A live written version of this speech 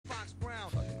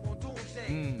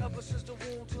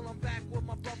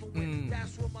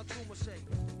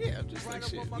Yeah, I'm just like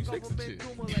shit. We fixing shit.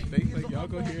 Like y'all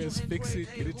go hear us fix it,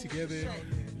 get it together.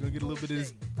 We're gonna get a little bit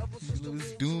of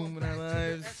this doom in our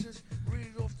lives.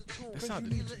 That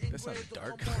sounded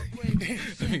dark.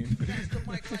 I mean,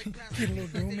 Get a little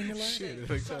doom in your life. shit.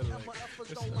 It sounded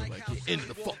like the end of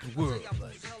the fucking world.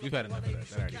 Like we've had enough of that.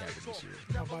 That already happened this year.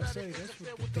 I was about to say, that's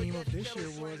what the theme of this year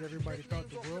was. Everybody thought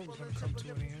the world was going to come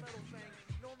to an end.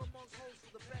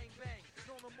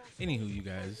 Anywho, you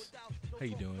guys, how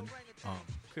you doing?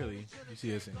 Clearly, you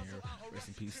see us in here. Rest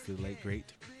in peace to the late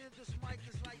great.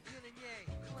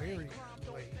 Very late,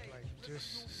 like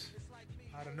just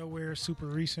out of nowhere, super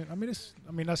recent. I mean,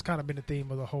 that's kind of been the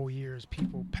theme of the whole year is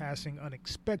people passing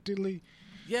unexpectedly.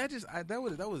 Yeah, that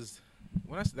was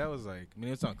like, I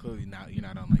mean, it's on clearly not, you're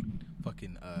not on like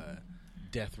fucking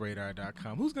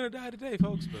deathradar.com. Who's gonna die today,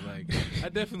 folks? But like, I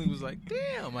definitely was like,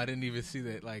 damn, I didn't even see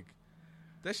that. Like,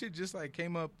 that shit just like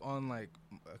came up on like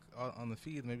on the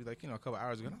feed maybe like, you know, a couple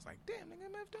hours ago. And I was like, damn, nigga,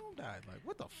 MF Doom died. Like,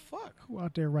 what the fuck? Who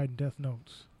out there writing death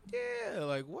notes? Yeah,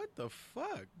 like, what the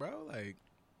fuck, bro? Like,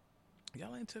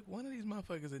 y'all ain't took one of these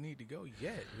motherfuckers that need to go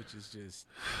yet, which is just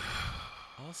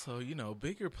also, you know,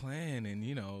 bigger plan and,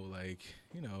 you know, like,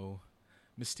 you know,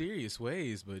 mysterious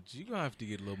ways, but you gonna have to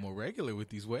get a little more regular with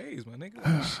these ways, my nigga.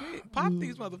 Like, shit, pop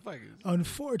these motherfuckers.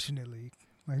 Unfortunately,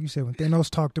 like you said, when Thanos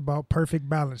talked about perfect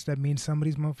balance, that means some of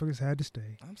these motherfuckers had to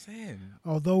stay. I'm saying.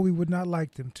 Although we would not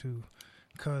like them to,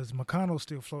 because McConnell's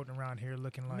still floating around here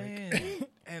looking like... Man,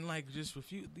 and like just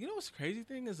refuse. You know what's the crazy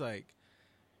thing is like,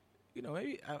 you know,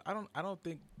 maybe I don't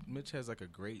think Mitch has like a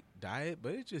great diet,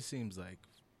 but it just seems like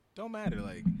don't matter.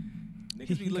 Like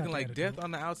niggas be looking like death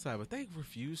on the outside, but they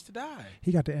refuse to die.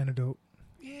 He got the antidote.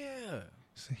 Yeah.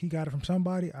 So he got it from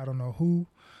somebody. I don't know who.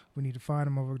 We need to find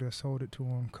him over there, sold it to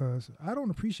him, because I don't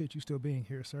appreciate you still being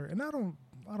here, sir. And I don't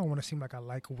want to seem like I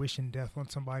like wishing death on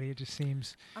somebody. It just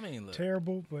seems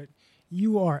terrible, but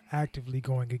you are actively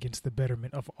going against the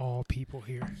betterment of all people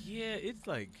here. Yeah, it's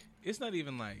like, it's not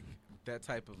even like that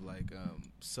type of like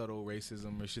subtle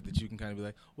racism or shit that you can kind of be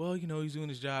like, well, you know, he's doing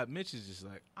his job. Mitch is just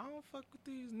like, I don't fuck with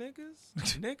these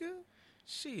niggas, nigga.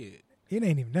 Shit. It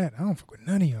ain't even that. I don't fuck with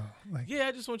none of y'all. Like, yeah,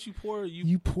 I just want you poor.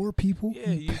 You poor people.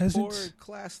 Yeah, you peasants.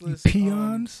 Poor, classless. You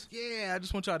peons. Yeah, I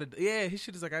just want y'all to. Yeah, his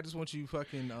shit is like, I just want you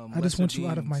fucking. I just want you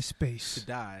out of my space. To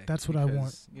die. That's what I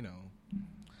want. You know,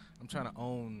 I'm trying to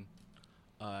own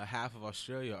half of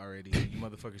Australia already. And you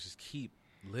motherfuckers just keep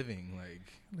living like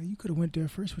you could have went there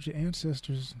first with your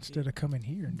ancestors instead of coming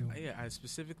here and doing. Yeah, I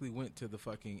specifically went to the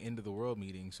fucking end of the world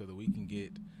meeting so that we can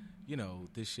get, you know,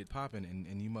 this shit popping,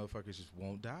 and you motherfuckers just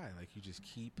won't die. Like, you just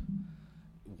keep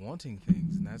wanting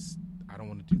things, and that's, I don't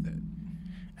want to do that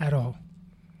at all.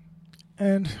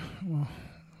 And well,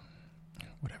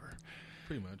 whatever.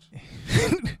 Pretty much.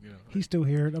 You know, he's still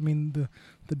here. I mean,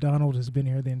 the Donald has been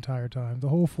here the entire time. The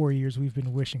whole 4 years we've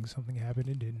been wishing something happened.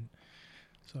 It didn't.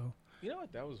 So. You know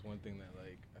what? That was one thing that,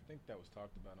 like, I think that was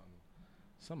talked about on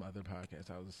some other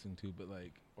podcast I was listening to, but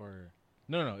like, or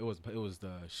no, it was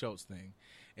the Schultz thing,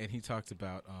 and he talked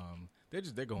about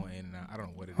they're going in and out. I don't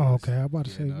know what it is. Oh, okay. I'm about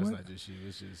to say, no, what? It's not just you.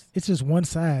 It's just one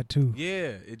side too.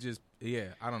 Yeah,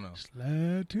 I don't know.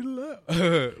 Slide to the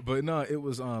left. But no, it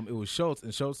was Schultz,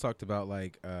 and Schultz talked about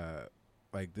like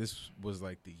this was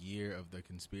like the year of the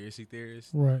conspiracy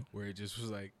theorists, right? Where it just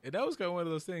was like, and that was kind of one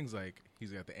of those things. Like,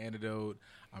 he's got the antidote.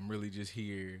 I'm really just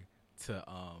here to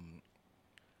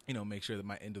you know, make sure that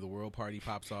my end of the world party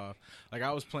pops off. Like,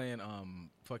 I was playing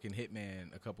fucking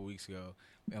Hitman a couple weeks ago,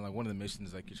 and like one of the missions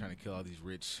is like you're trying to kill all these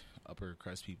rich upper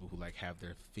crust people who like have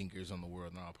their fingers on the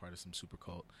world and are all part of some super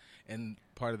cult. And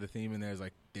part of the theme in there is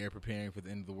like they're preparing for the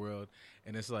end of the world,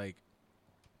 and it's like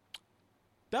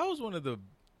that was one of the,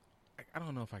 I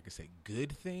don't know if I could say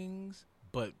good things,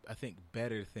 but I think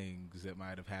better things that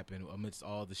might have happened amidst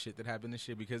all the shit that happened this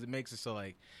year, because it makes it so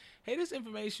like, hey, this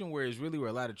information where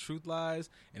a lot of truth lies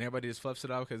and everybody just fluffs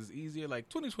it off because it's easier. Like,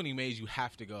 2020 made you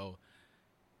have to go,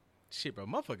 shit, bro,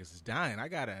 motherfuckers is dying. I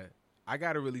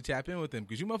gotta really tap in with them,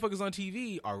 because you motherfuckers on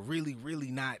TV are really, really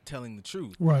not telling the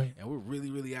truth. Right. And we're really,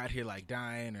 really out here like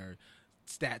dying, or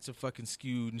stats are fucking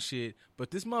skewed and shit.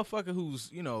 But this motherfucker who's,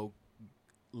 you know,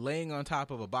 laying on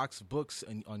top of a box of books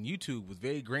on YouTube with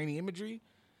very grainy imagery,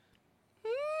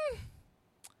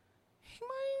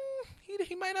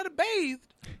 he might not have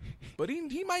bathed, but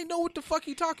he might know what the fuck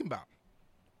he talking about.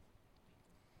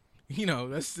 You know,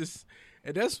 that's just,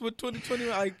 and that's what 2020,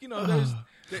 like, you know,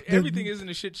 everything isn't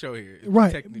a shit show here.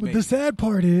 Right. But the sad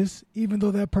part is, even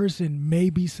though that person may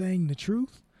be saying the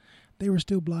truth, they were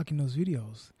still blocking those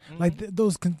videos. Mm-hmm. Like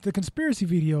the conspiracy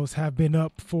videos have been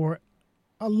up for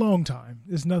a long time.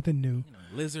 It's nothing new.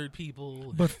 Lizard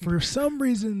people. But for some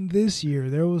reason this year,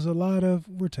 there was a lot of,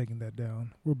 we're taking that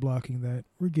down. We're blocking that.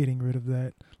 We're getting rid of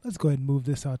that. Let's go ahead and move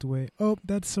this out the way. Oh,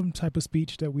 that's some type of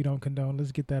speech that we don't condone.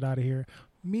 Let's get that out of here.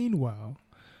 Meanwhile,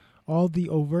 all the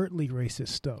overtly racist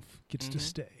stuff gets to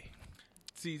stay.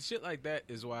 See, shit like that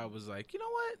is why I was like, you know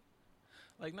what?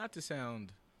 Like, not to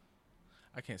sound,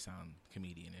 I can't sound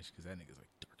comedian-ish because that nigga's like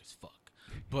dark as fuck.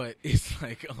 But it's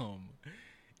like,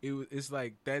 it's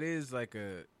like, that is like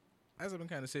a, as I've been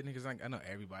kind of sitting here, because I know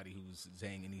everybody who's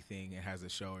saying anything and has a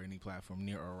show or any platform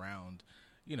near or around,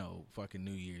 fucking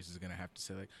New Year's is going to have to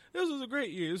say, like, this was a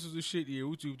great year, this was a shit year,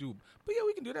 what you do. But yeah,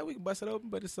 we can do that, we can bust it open.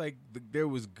 But it's like, there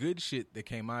was good shit that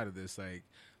came out of this. Like,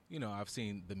 I've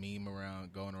seen the meme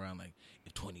going around, like,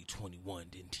 if 2021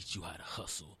 didn't teach you how to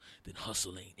hustle, then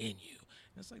hustle ain't in you.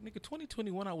 And it's like, nigga,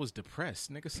 2021, I was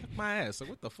depressed. Nigga, suck my ass. Like,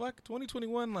 what the fuck?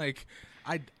 2021, like,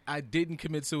 I didn't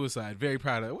commit suicide. Very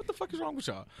proud of it. What the fuck is wrong with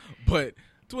y'all? But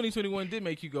 2021 did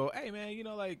make you go, hey, man,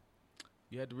 like,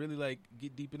 you had to really, like,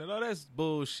 get deep in it. Oh, that's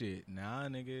bullshit. Nah,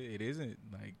 nigga, it isn't.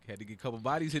 Like, had to get a couple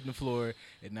bodies hitting the floor,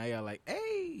 and now y'all like,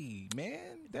 hey,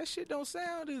 man, that shit don't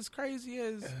sound as crazy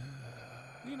as,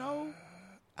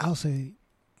 I'll say,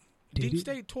 Deep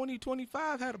State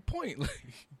 2025 had a point.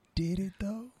 Did it,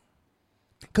 though?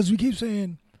 Because we keep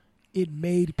saying it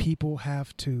made people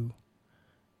have to,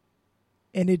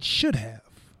 and it should have.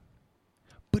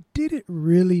 But did it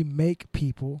really make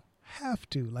people have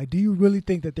to? Like, do you really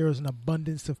think that there was an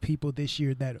abundance of people this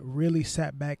year that really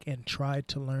sat back and tried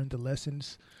to learn the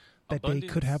lessons that they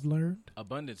could have learned?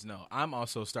 Abundance, no. I'm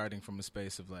also starting from a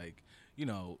space of, like,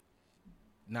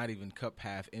 not even cup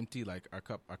half empty, like our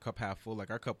cup half full. Like,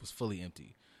 our cup was fully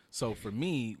empty. So for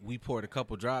me, we poured a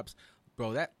couple drops,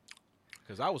 bro.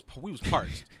 Because we was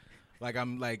parched. Like,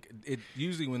 I'm like, it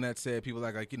usually when that's said, people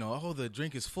like, oh, the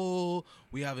drink is full,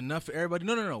 we have enough for everybody.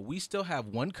 No. We still have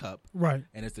one cup. Right.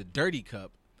 And it's a dirty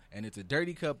cup. And it's a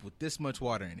dirty cup with this much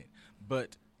water in it.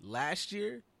 But last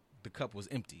year, the cup was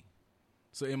empty.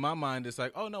 So in my mind, it's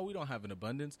like, oh, no, we don't have an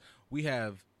abundance. We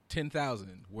have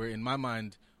 10,000. Where in my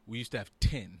mind, we used to have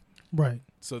 10. Right.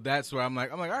 So that's where I'm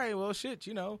like, all right, well, shit,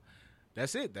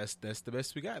 that's it. That's the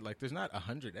best we got. Like, there's not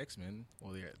 100 X-Men.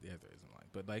 Well, there isn't, like,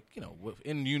 but, like,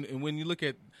 when you look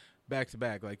at back to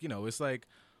back, like, it's like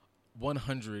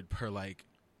 100 per, like,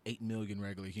 8 million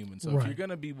regular humans. So if you're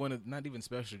gonna be one of, not even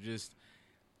special, just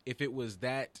if it was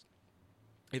that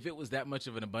much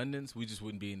of an abundance, we just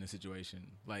wouldn't be in this situation.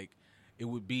 Like, it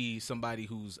would be somebody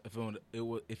who's,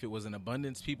 if it was an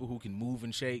abundance, people who can move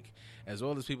and shake, as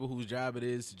well as people whose job it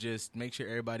is to just make sure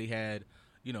everybody had,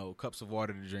 cups of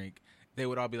water to drink. They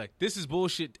would all be like, this is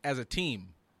bullshit as a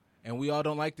team, and we all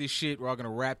don't like this shit. We're all going to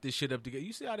wrap this shit up together.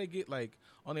 You see how they get, like,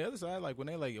 on the other side, like, when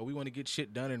they like, oh, we want to get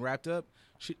shit done and wrapped up,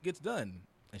 shit gets done,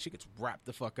 and shit gets wrapped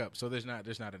the fuck up. So there's not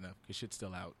enough, because shit's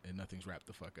still out, and nothing's wrapped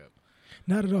the fuck up.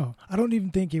 Not at all. I don't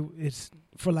even think it's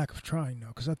for lack of trying, though,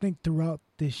 because I think throughout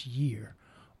this year,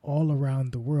 all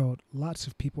around the world, lots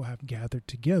of people have gathered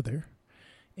together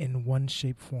in one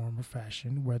shape, form, or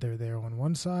fashion, whether they're on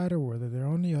one side or whether they're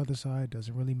on the other side,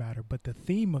 doesn't really matter. But the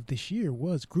theme of this year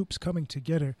was groups coming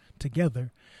together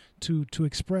to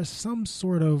express some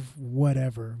sort of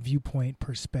whatever viewpoint,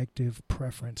 perspective,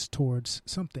 preference towards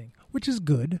something, which is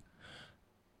good-ish.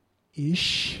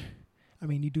 I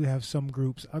mean, you do have some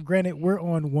groups. Granted, we're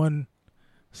on one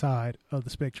side of the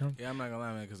spectrum. Yeah, I'm not gonna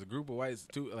lie, man, because a group of whites,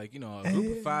 a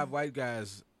group of 5 white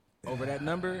guys over that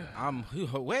number, I'm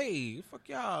way fuck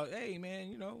y'all. Hey,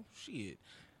 man, shit.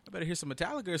 I better hear some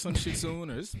Metallica or some shit soon,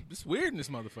 or it's weird in this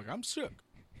motherfucker. I'm shook.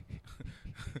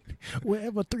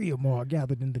 Wherever 3 or more are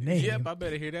gathered in the name. Yep, I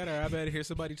better hear that, or I better hear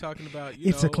somebody talking about,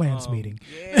 it's a clans meeting.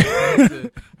 Yeah,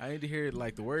 I need to hear,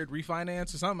 like, the word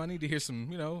refinance or something. I need to hear some,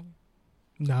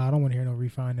 Nah, I don't want to hear no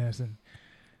refinancing.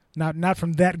 Not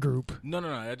from that group. No.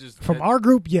 Our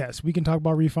group, yes, we can talk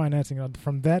about refinancing.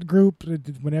 From that group,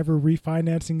 whenever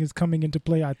refinancing is coming into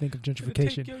play, I think of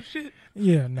gentrification. Take your shit.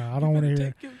 Yeah, no, I don't want to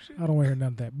hear. I don't want to hear none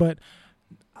of that. But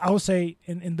I would say,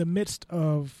 in the midst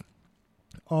of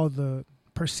all the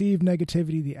perceived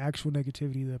negativity, the actual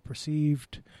negativity, the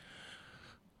perceived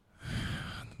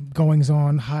goings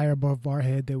on higher above our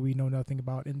head that we know nothing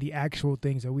about, and the actual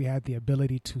things that we had the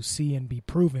ability to see and be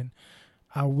proven,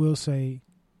 I will say,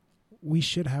 we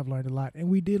should have learned a lot, and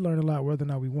we did learn a lot whether or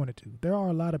not we wanted to. There are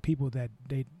a lot of people that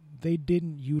they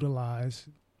didn't utilize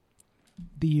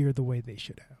the year the way they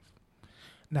should have.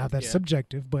 Now, that's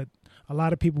subjective, but a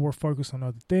lot of people were focused on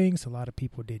other things. A lot of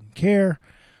people didn't care.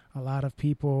 A lot of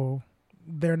people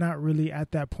they're not really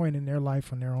at that point in their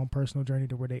life on their own personal journey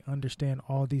to where they understand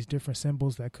all these different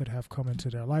symbols that could have come into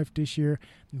their life this year.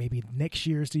 Maybe next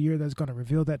year is the year that's going to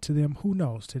reveal that to them. Who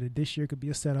knows? This year could be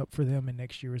a setup for them, and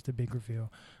next year is the big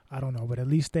reveal. I don't know, but at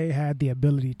least they had the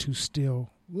ability to still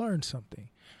learn something,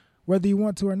 whether you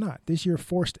want to or not. This year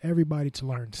forced everybody to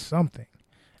learn something,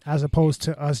 as opposed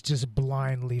to us just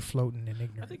blindly floating in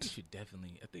ignorance. I think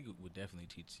it would definitely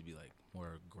teach to be like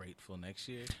more grateful next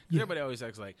year. Yeah. Everybody always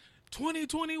acts like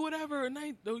 2020, whatever,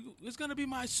 it's gonna be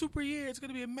my super year. It's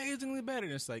gonna be amazingly better.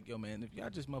 And it's like, yo, man, if y'all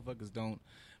just motherfuckers don't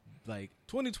like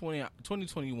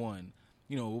 2021,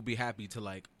 we'll be happy to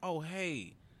like, oh,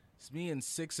 hey, it's me and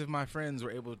 6 of my friends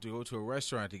were able to go to a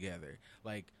restaurant together.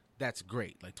 Like, that's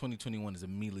great. Like 2021 is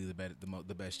immediately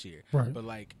the best year. Right. But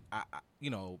like,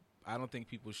 I don't think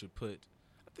people should I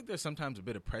think there's sometimes a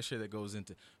bit of pressure that goes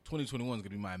into 2021 is going to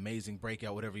be my amazing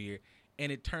breakout whatever year.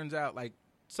 And it turns out like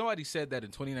somebody said that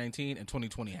in 2019 and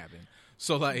 2020 happened.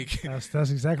 So like. That's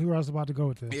exactly where I was about to go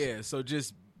with this. Yeah. So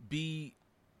just be,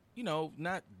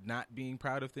 not being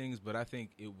proud of things, but I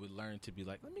think it would learn to be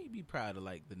like, let me be proud of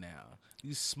like the now,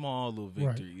 these small little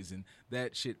victories, right. And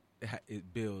that shit.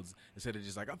 It builds instead of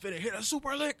just like I'm finna hit a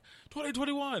super lick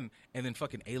 2021 and then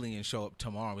fucking aliens show up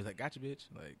tomorrow and be like, gotcha, bitch.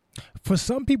 Like, for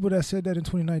some people that said that in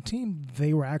 2019,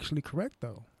 they were actually correct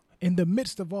though. In the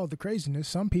midst of all the craziness,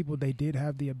 some people, they did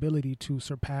have the ability to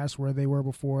surpass where they were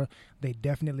before. They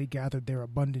definitely gathered their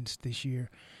abundance this year.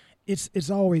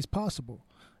 It's always possible.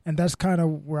 And that's kind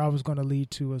of where I was going to lead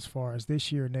to as far as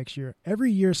this year, next year.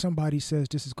 Every year somebody says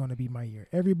this is going to be my year.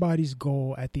 Everybody's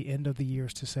goal at the end of the year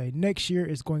is to say next year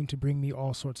is going to bring me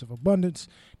all sorts of abundance.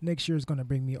 Next year is going to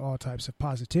bring me all types of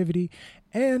positivity.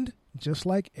 And just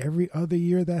like every other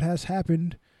year that has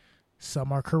happened,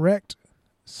 some are correct,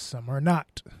 some are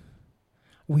not.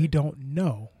 We don't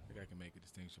know. I think I can make a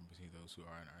distinction between those who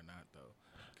are and are not, though.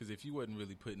 Because if you wasn't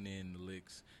really putting in the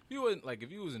licks,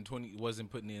 if you wasn't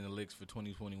putting in the licks for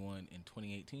 2021 and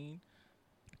 2018,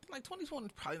 like 2020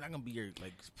 is probably not gonna be your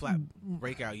like flat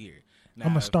breakout year. Now,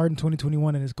 I'm gonna start in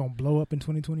 2021 and it's gonna blow up in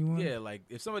 2021. Yeah, like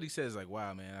if somebody says like,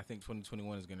 "Wow, man, I think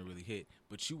 2021 is gonna really hit,"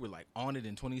 but you were like on it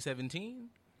in 2017.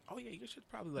 Oh yeah, your shit's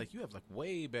probably like you have like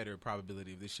way better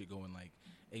probability of this shit going like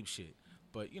ape shit.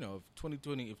 But if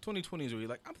 2020 is really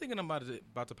like I'm thinking I'm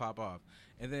about to pop off,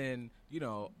 and then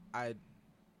I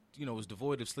was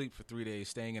devoid of sleep for 3 days,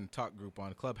 staying in a talk group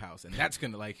on Clubhouse, and that's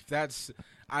gonna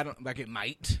I don't like it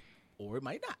might or it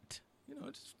might not,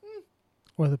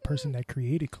 Or the person that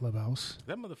created Clubhouse,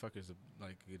 that motherfucker's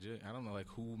like I don't know like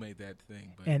who made that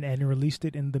thing, but and released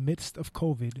it in the midst of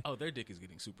COVID. Oh, their dick is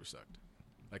getting super sucked.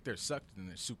 Like they're sucked and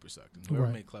they're super sucked, and whoever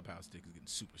made Clubhouse dick is getting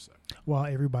super sucked. While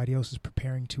everybody else is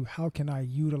preparing to, how can I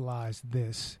utilize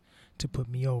this to put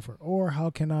me over, or how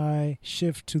can I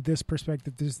shift to this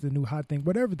perspective? This is the new hot thing.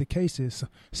 Whatever the case is,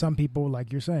 some people,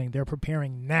 like you're saying, they're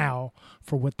preparing now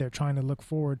for what they're trying to look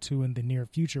forward to in the near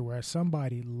future. Whereas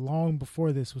somebody long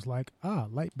before this was like,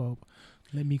 light bulb,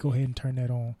 let me go ahead and turn that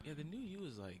on. Yeah, the new you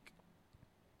is like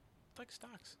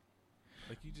stocks.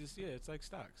 Like it's like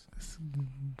stocks. It's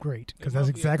great, because that's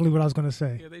exactly what I was going to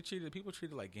say. Yeah, people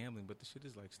treat it like gambling, but the shit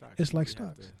is like stocks. It's like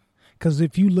stocks. Because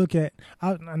if you look at,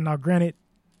 now granted,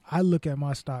 I look at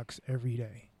my stocks every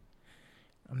day.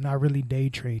 I'm not really day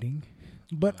trading,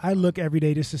 but I look every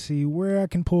day just to see where I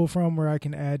can pull from, where I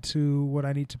can add to, what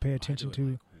I need to pay attention to.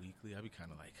 Like weekly, I'd be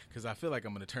kind of like, because I feel like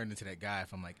I'm going to turn into that guy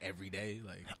if I'm like every day.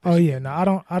 Like, oh yeah,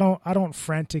 no, I don't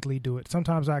frantically do it.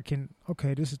 Sometimes I can.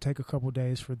 Okay, this will take a couple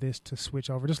days for this to switch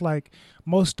over. Just like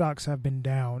most stocks have been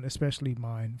down, especially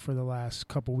mine, for the last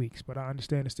couple weeks. But I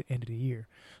understand it's the end of the year,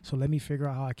 so let me figure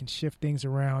out how I can shift things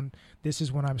around. This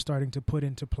is when I'm starting to put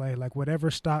into play like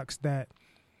whatever stocks that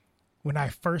when I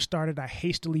first started I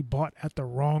hastily bought at the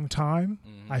wrong time.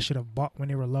 I should have bought when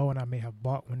they were low, and I may have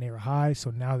bought when they were high.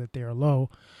 So now that they're low,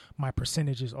 my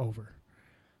percentage is over.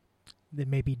 They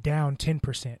may be down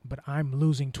 10%, but I'm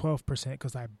losing 12%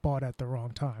 because I bought at the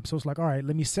wrong time. So it's like, all right,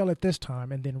 let me sell at this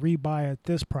time and then rebuy at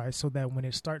this price so that when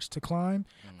it starts to climb,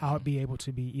 I'll be able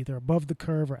to be either above the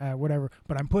curve or at whatever.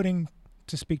 But I'm putting,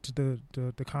 to speak to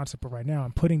the concept of right now,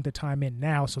 I'm putting the time in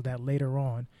now so that later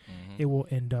on it will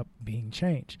end up being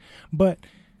changed. But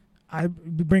I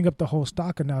bring up the whole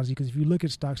stock analogy because if you look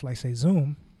at stocks like, say,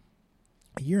 Zoom,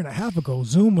 a year and a half ago,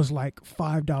 Zoom was like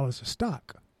 $5 a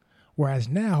stock. Whereas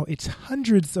now it's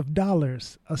hundreds of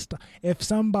dollars a stock. If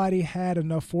somebody had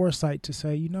enough foresight to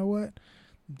say, you know what,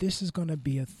 this is going to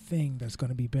be a thing that's going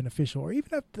to be beneficial. Or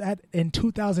even if that in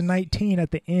 2019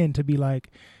 at the end to be like,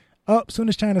 soon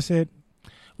as China said,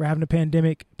 we're having a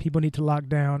pandemic, people need to lock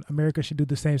down, America should do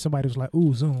the same. Somebody was like,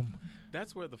 ooh, Zoom.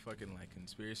 That's where the fucking like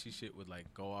conspiracy shit would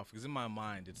like go off. Because in my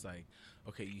mind, it's like,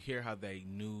 okay, you hear how they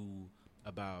knew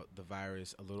about the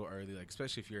virus a little early, like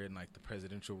especially if you're in like the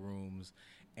presidential rooms,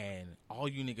 and all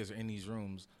you niggas are in these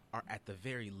rooms are at the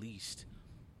very least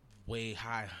way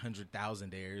high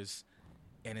 100,000ers,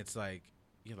 and it's like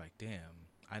you're like, damn,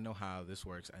 I know how this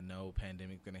works. I know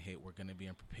pandemic's gonna hit. We're gonna be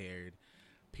unprepared.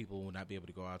 People will not be able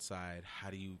to go outside. How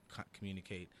do you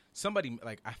communicate? Somebody,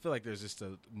 like, I feel like there's just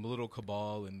a little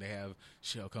cabal and they have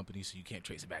shell companies so you can't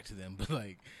trace it back to them. But,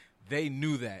 like, they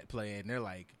knew that play and they're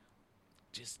like,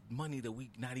 just money that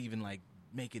we not even, like,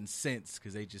 making sense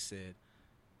because they just said,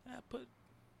 put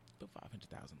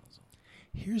 500,000 on something.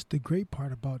 Here's the great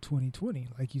part about 2020.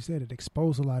 Like you said, it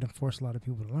exposed a lot and forced a lot of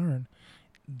people to learn.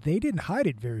 They didn't hide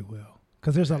it very well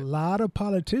because there's a lot of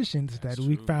politicians that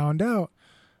we found out.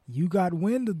 You got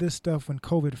wind of this stuff when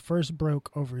COVID first broke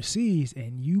overseas,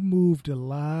 and you moved a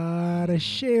lot of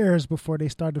shares before they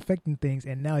started affecting things,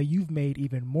 and now you've made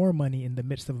even more money in the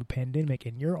midst of a pandemic,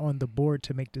 and you're on the board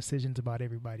to make decisions about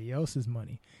everybody else's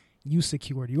money. You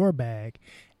secured your bag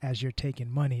as you're taking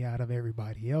money out of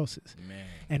everybody else's. Man.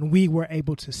 And we were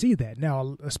able to see that.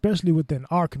 Now, especially within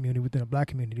our community, within the black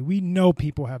community, we know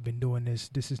people have been doing this.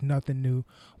 This is nothing new.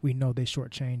 We know they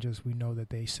shortchange us. We know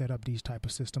that they set up these type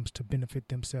of systems to benefit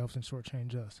themselves and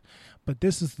shortchange us. But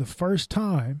this is the first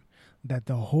time that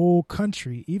the whole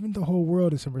country, even the whole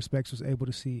world in some respects, was able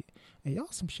to see, hey,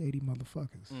 y'all some shady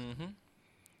motherfuckers. Mm-hmm.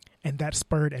 And that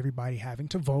spurred everybody having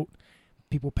to vote.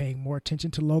 People paying more attention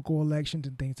to local elections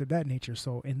and things of that nature.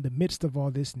 So in the midst of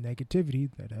all this negativity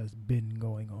that has been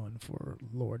going on for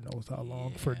Lord knows how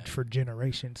long, for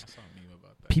generations, I saw a meme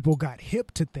about that. People got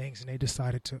hip to things and they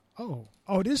decided to,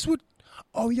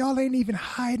 y'all ain't even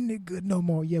hiding it good no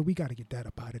more. Yeah, we got to get that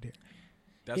up out of there.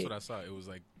 That's what I saw. It was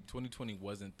like 2020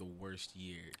 wasn't the worst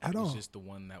year. At all. It was just the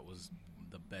one that was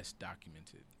the best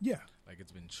documented. Yeah. Like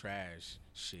it's been trash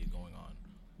shit going on.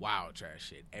 Wild trash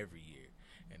shit every year.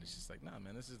 And it's just like, nah,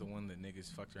 man, this is the one that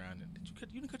niggas fucked around. And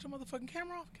you didn't cut your motherfucking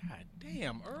camera off? God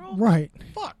damn, Earl. Right.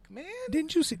 Fuck, man.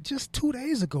 Didn't you see just 2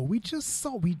 days ago? We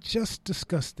just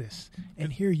discussed this.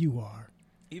 And here you are.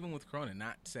 Even with Corona,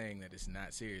 not saying that it's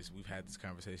not serious. We've had this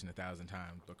conversation 1,000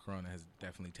 times, but Corona has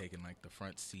definitely taken like the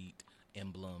front seat,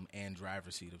 emblem, and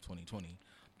driver's seat of 2020.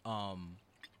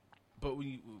 But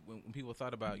when people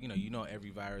thought about, every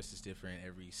virus is different.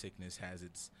 Every sickness has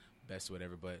its best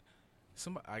whatever, but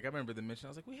I remember the mention. I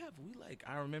was like,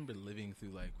 I remember living through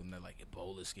like when the like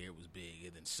Ebola scare was big,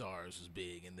 and then SARS was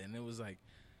big, and then it was like,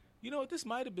 this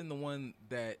might have been the one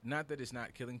that, not that it's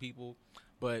not killing people,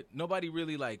 but nobody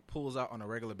really like pulls out on a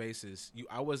regular basis.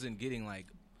 I wasn't getting like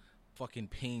fucking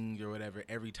pinged or whatever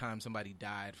every time somebody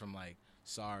died from like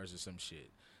SARS or some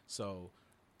shit. So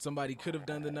somebody could have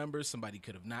done the numbers, somebody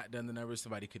could have not done the numbers,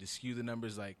 somebody could have skewed the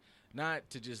numbers, like. Not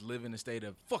to just live in a state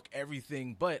of fuck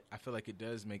everything, but I feel like it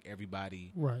does make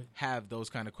everybody have those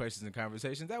kind of questions and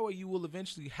conversations. That way you will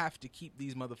eventually have to keep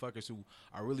these motherfuckers who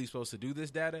are really supposed to do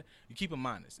this data, you keep them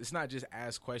honest. It's not just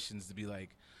ask questions to be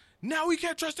like, now we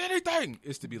can't trust anything.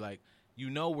 It's to be like,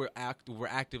 we're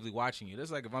actively watching you.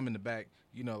 That's like if I'm in the back,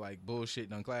 like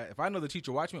bullshitting on class. If I know the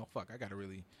teacher watching me, I got to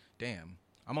really, damn.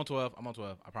 I'm on 12.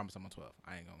 I promise I'm on 12.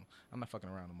 I'm not fucking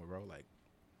around no more, bro. Like,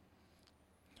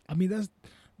 I mean, that's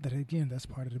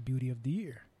part of the beauty of the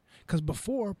year. Because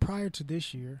prior to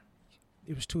this year,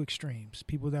 it was two extremes.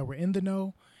 People that were in the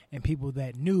know and people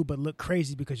that knew but look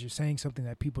crazy because you're saying something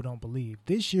that people don't believe.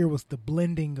 This year was the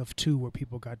blending of two where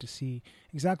people got to see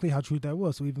exactly how true that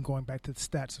was. So even going back to the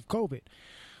stats of COVID.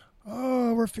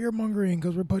 Oh, we're fear-mongering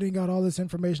because we're putting out all this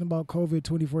information about COVID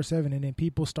 24/7. And then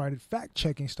people started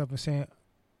fact-checking stuff and saying,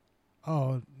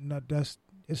 oh, no,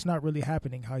 it's not really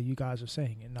happening how you guys are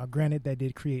saying it. Now, granted, that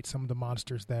did create some of the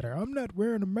monsters that are, I'm not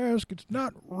wearing a mask, it's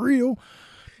not real.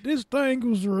 This thing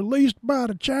was released by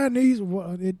the Chinese.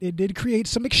 Well, it did create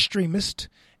some extremists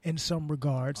in some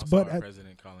regards. Also, but our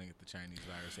president calling it the Chinese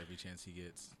virus every chance he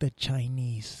gets. The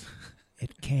Chinese.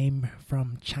 It came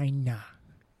from China.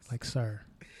 Like, sir.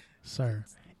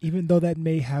 Even though that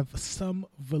may have some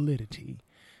validity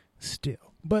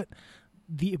still. But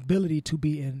the ability to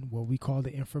be in what we call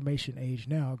the information age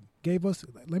now gave us,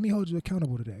 let me hold you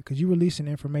accountable to that, because you're releasing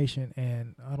information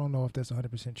and I don't know if that's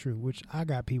 100% true, which I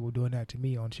got people doing that to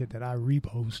me on shit that I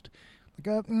repost.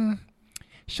 Like,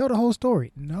 show the whole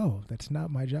story. No, that's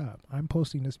not my job. I'm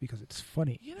posting this because it's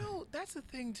funny. That's the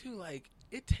thing too. Like,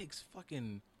 it takes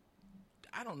fucking,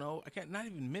 I don't know, not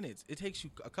even minutes. It takes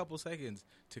you a couple seconds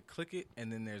to click it,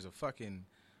 and then there's a fucking,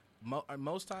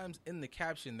 most times in the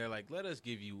caption, they're like, let us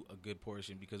give you a good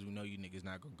portion because we know you niggas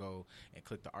not going to go and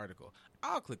click the article.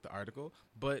 I'll click the article,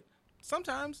 but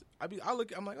sometimes I'm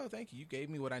like, oh, thank you. You gave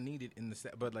me what I needed in the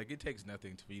set. But, like, it takes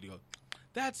nothing for you to go,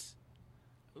 that's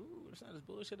not as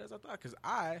bullshit as I thought. Because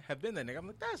I have been that nigga. I'm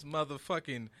like, that's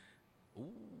motherfucking,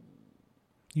 ooh.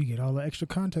 You get all the extra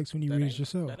context when you read it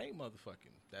yourself. That ain't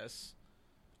motherfucking. That's,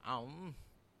 I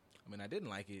mean, I didn't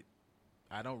like it.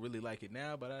 I don't really like it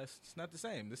now, but it's not the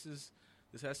same. This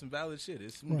has some valid shit.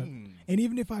 It's right. And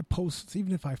even if I've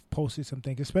posted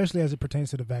something, especially as it pertains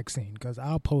to the vaccine, because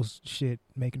I'll post shit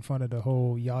making fun of the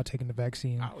whole y'all taking the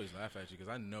vaccine. I always laugh at you because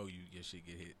I know your shit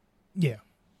get hit. Yeah.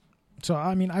 So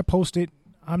I mean, I post it.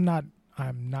 I'm not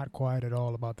quiet at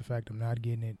all about the fact I'm not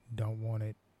getting it. Don't want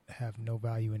it. Have no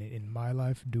value in it in my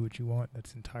life. Do what you want.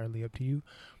 That's entirely up to you.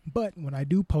 But when I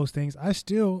do post things, I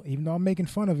still, even though I'm making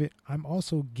fun of it, I'm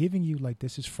also giving you, like,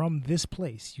 this is from this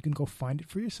place. You can go find it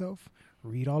for yourself.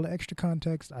 Read all the extra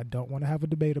context. I don't want to have a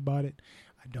debate about it.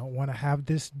 I don't want to have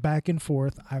this back and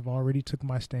forth. I've already took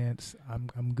my stance.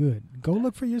 I'm good. Go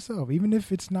look for yourself. Even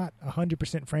if it's not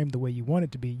 100% framed the way you want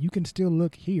it to be, you can still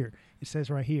look here. It says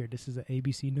right here, this is an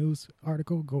ABC News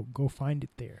article. Go find it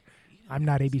there. I'm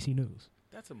not ABC News.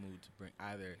 That's a mood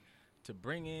to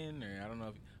bring in, or I don't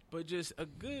know, but just a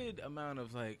good amount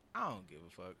of, like, I don't give a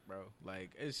fuck, bro.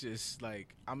 Like, it's just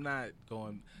like, I'm not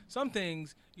going, some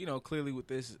things, you know, clearly with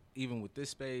this, even with this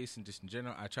space and just in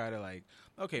general, I try to, like,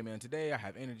 okay, man, today I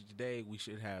have energy today. We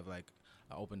should have, like,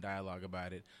 an open dialogue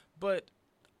about it. But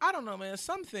I don't know, man.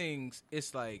 Some things,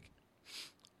 it's like,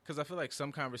 because I feel like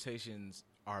some conversations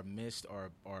are missed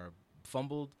or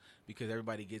fumbled because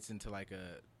everybody gets into, like,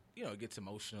 a, you know, it gets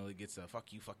emotional. It gets a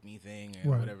fuck you, fuck me thing and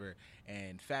right. whatever.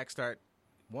 And facts start,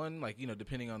 one, like, you know,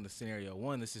 depending on the scenario.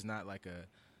 One, this is not like a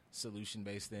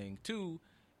solution-based thing. Two,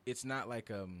 it's not like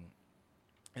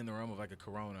in the realm of like a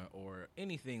corona or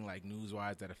anything like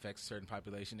news-wise that affects a certain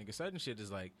population. Nigga, certain shit is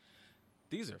like,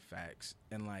 these are facts.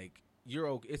 And like,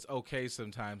 it's okay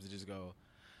sometimes to just go,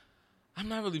 I'm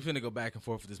not really finna go back and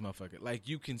forth with this motherfucker. Like,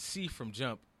 you can see from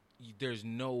jump, there's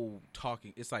no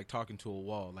talking. It's like talking to a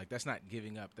wall. Like, that's not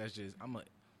giving up. That's just, I'm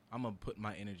gonna put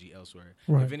my energy elsewhere.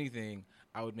 Right. If anything,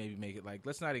 I would maybe make it like,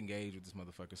 let's not engage with this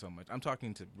motherfucker so much. I'm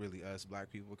talking to really us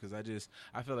black people because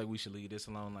I feel like we should leave this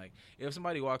alone. Like, if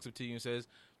somebody walks up to you and says,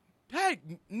 hey,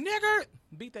 nigger,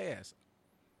 beat their ass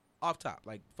off top,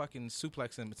 like fucking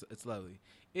suplex them. It's lovely.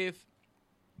 If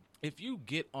you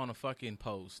get on a fucking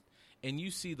post and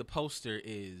you see the poster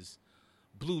is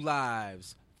Blue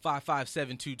Lives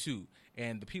 55722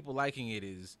 and the people liking it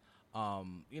is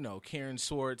you know, Karen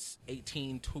Swartz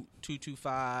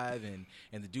 18225 and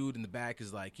the dude in the back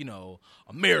is like, you know,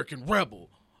 American Rebel,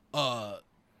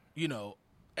 you know,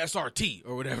 SRT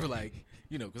or whatever, like,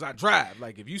 you know, because I drive.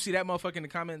 Like, if you see that motherfucker in the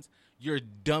comments, you're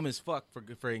dumb as fuck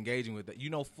for engaging with that. You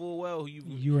know full well who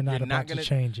you are not about to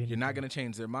change anything. You're not going to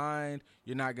change their mind.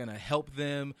 You're not going to help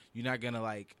them. You're not going to,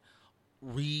 like,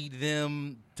 read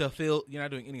them to feel. You're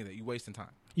not doing any of that. You're wasting time.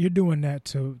 You're doing that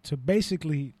to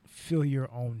basically fill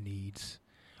your own needs,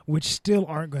 which still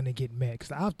aren't going to get met.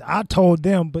 'Cause I told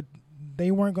them, but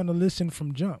they weren't going to listen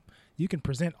from jump. You can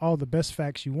present all the best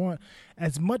facts you want,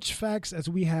 as much facts as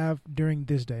we have during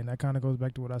this day. And that kind of goes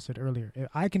back to what I said earlier. If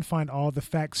I can find all the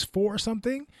facts for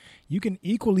something, you can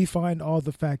equally find all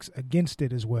the facts against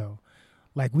it as well.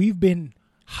 Like, we've been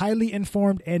highly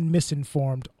informed and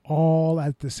misinformed all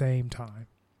at the same time.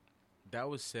 That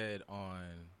was said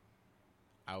on...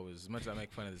 as much as I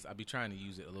make fun of this, I be trying to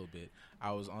use it a little bit.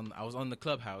 I was on the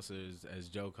clubhouse, as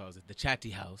Joe calls it, the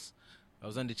chatty house. I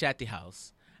was on the chatty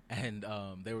house, and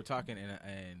they were talking,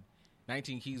 and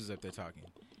 19 Keys was up there talking,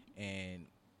 and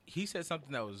he said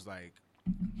something that was like,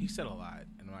 he said a lot,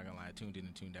 and I'm not gonna lie, I tuned in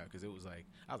and tuned out because it was like,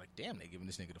 I was like, damn, they giving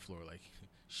this nigga the floor, like,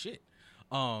 shit.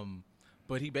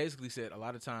 But he basically said a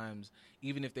lot of times,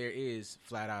 even if there is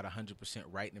flat out 100%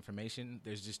 right information,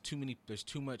 there's just too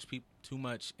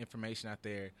much information out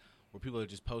there where people are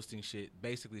just posting shit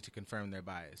basically to confirm their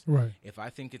bias. Right. If I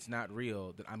think it's not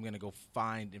real, then I'm going to go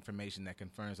find information that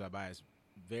confirms my bias.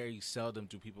 Very seldom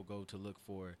do people go to look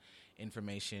for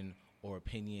information or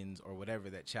opinions or whatever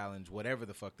that challenge whatever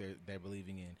the fuck they're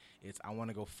believing in. It's, I want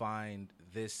to go find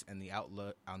this and the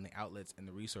outlets and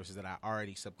the resources that I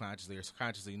already subconsciously or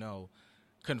consciously know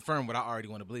confirm what I already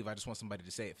want to believe. I just want somebody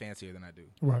to say it fancier than I do.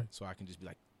 Right. So I can just be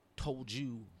like, told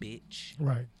you, bitch.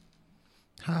 Right.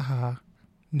 Ha.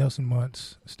 Nelson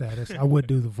Muntz status. I would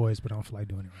do the voice, but I don't feel like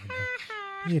doing it right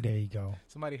now. Yeah, there you go.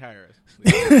 Somebody hire us.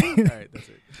 All right, that's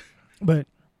it. But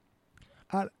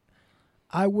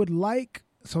I would like,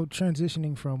 so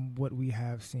transitioning from what we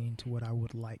have seen to what I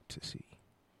would like to see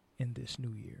in this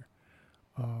new year.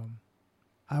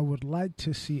 I would like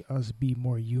to see us be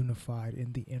more unified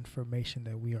in the information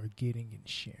that we are getting and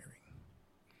sharing.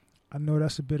 I know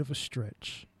that's a bit of a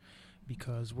stretch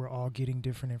because we're all getting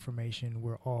different information.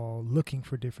 We're all looking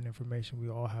for different information. We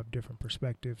all have different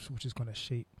perspectives, which is going to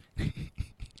shape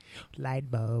light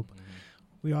bulb. Mm-hmm.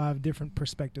 We all have different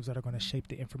perspectives that are going to shape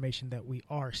the information that we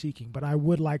are seeking. But I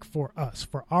would like for us,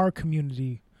 for our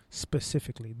community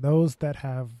specifically, those that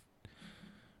have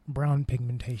brown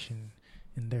pigmentation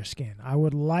in their skin, I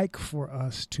would like for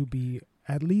us to be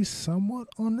at least somewhat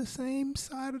on the same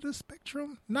side of the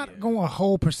spectrum. Not going a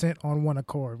whole % on one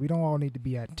accord. We don't all need to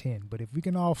be at 10. But if we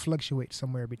can all fluctuate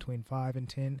somewhere between 5 and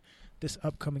 10 this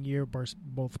upcoming year,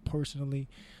 both personally,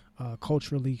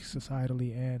 culturally,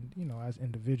 societally, and, as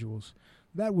individuals,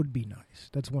 that would be nice.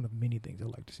 That's one of many things I'd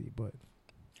like to see. But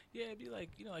yeah, it'd be like,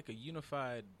 like a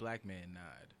unified black man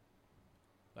nod.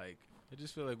 Like, I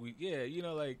just feel like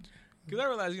because I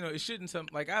realize, it shouldn't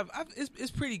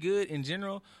it's pretty good in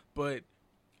general, but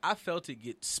I felt it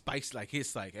get spiced. Like,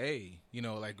 it's like, hey,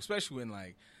 especially when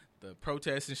like the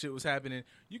protests and shit was happening,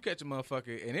 you catch a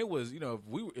motherfucker, and it was,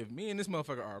 if me and this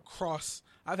motherfucker are cross,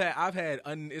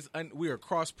 we are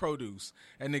cross produce,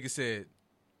 and nigga said,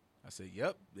 I said,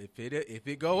 yep, if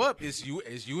it go up, it's you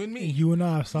and me. You and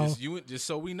I, so. Just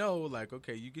so we know, like,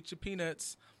 okay, you get your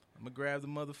peanuts, I'm going to grab the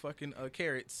motherfucking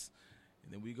carrots,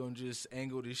 and then we going to just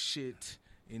angle this shit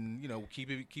and, keep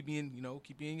you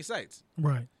in your sights.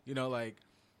 Right.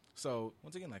 So,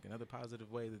 once again, like another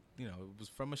positive way that, it was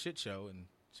from a shit show, and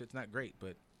shit's not great,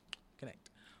 but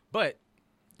connect. But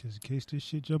just in case this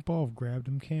shit jump off, grab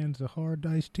them cans of hard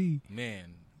iced tea.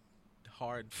 Man.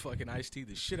 Hard fucking iced tea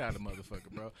the shit out of motherfucker,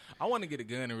 bro. I want to get a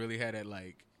gun and really have that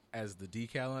like as the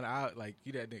decal on.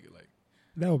 You that nigga like.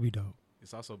 That would be dope.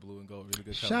 It's also blue and gold, really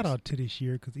good. Shout out to this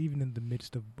year, because even in the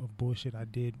midst of bullshit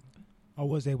I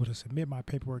was able to submit my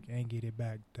paperwork and get it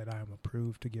back that I am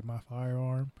approved to get my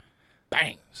firearm.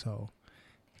 Bang. So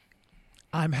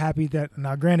I'm happy that,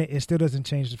 now granted, it still doesn't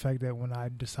change the fact that when I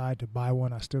decide to buy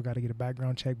one, I still got to get a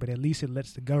background check, but at least it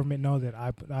lets the government know that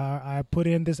I put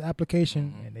in this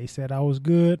application, and they said I was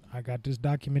good. I got this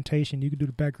documentation. You can do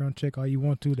the background check all you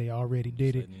want to. They already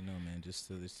did it. Man, just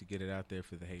to get it out there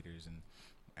for the haters, and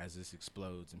as this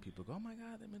explodes and people go, oh my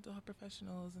God, they're mental health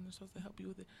professionals and they're supposed to help you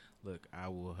with it. Look, I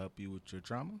will help you with your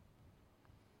trauma.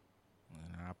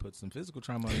 And I put some physical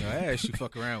trauma on your ass. You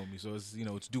fuck around with me, so it's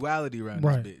it's duality around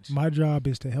this bitch. My job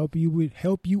is to help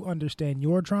you understand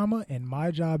your trauma, and my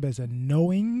job as a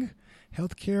knowing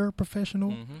healthcare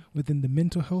professional within the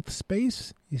mental health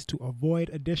space is to avoid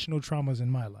additional traumas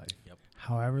in my life. Yep.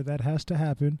 However, that has to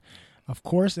happen. Of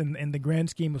course, in the grand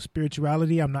scheme of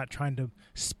spirituality, I'm not trying to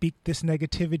speak this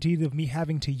negativity of me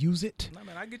having to use it. No,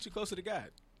 man, I get you closer to God.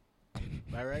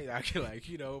 All right, I can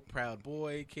proud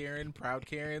boy, proud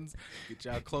Karens, get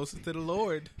y'all closer to the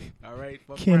Lord. All right,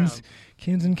 fuck Kens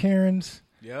and Karens,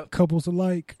 yep, couples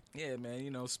alike. Yeah,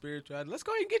 man, spiritual. Let's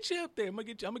go ahead and get you up there. I'm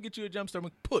gonna get you a jump start.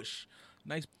 I'm gonna push,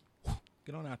 nice,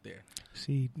 get on out there.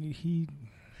 See,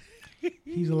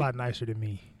 he's a lot nicer than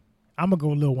me. I'm gonna go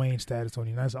Lil Wayne status on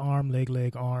you. Nice arm,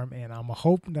 leg, arm, and I'm gonna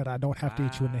hope that I don't have to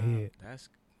hit you in the head.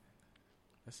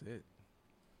 That's it.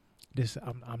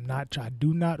 I'm not. I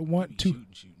do not want to.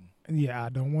 Shooting. Yeah, I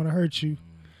don't want to hurt you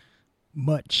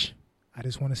much. I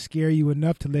just want to scare you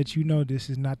enough to let you know this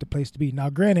is not the place to be. Now,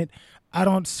 granted, I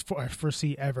don't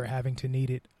foresee ever having to need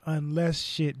it unless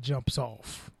shit jumps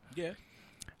off. Yeah.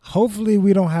 Hopefully,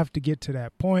 we don't have to get to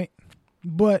that point,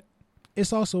 but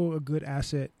it's also a good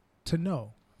asset to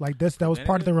know. Like that was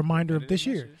part of the reminder of this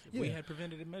year. If we had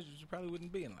preventative measures, we probably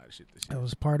wouldn't be in a lot of shit this year. That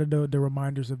was part of the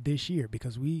reminders of this year,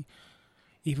 because we.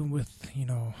 Even with,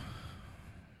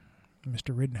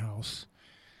 Mr. Rittenhouse,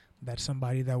 that's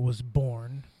somebody that was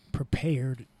born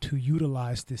prepared to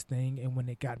utilize this thing, and when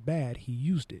it got bad, he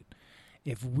used it.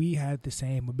 If we had the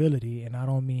same ability, and I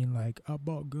don't mean like I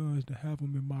bought guns to have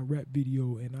them in my rap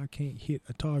video and I can't hit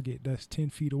a target that's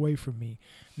 10 feet away from me,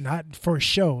 not for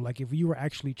show. Like if you were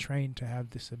actually trained to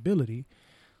have this ability,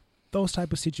 those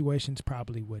type of situations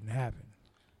probably wouldn't happen.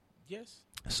 Yes.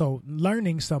 So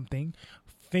learning something,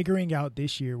 figuring out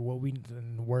this year what we,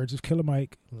 in the words of Killer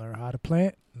Mike, learn how to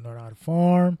plant, learn how to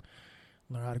farm,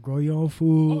 learn how to grow your own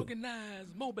food. Organize,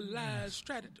 mobilize,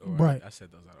 strategy. Right. I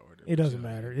said those out of order. It doesn't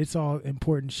matter. It's all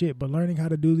important shit. But learning how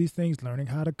to do these things, learning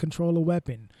how to control a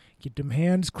weapon, get them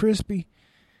hands crispy,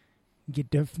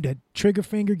 get that trigger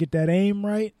finger, get that aim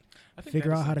right,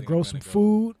 figure out how to grow some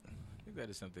food. I think that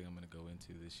is something I'm going to go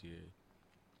into this year.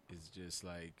 Is just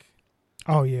like.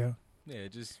 Oh, yeah. Yeah,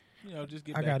 just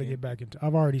get I got to get back into.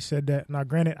 I've already said that. Now,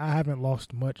 granted, I haven't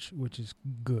lost much, which is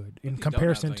good in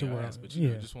comparison to where. But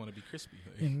you just want to be crispy.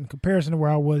 In comparison to where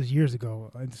I was years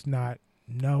ago, it's not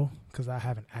because I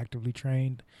haven't actively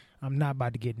trained. I'm not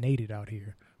about to get nated out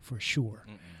here for sure.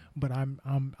 But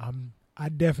I'm I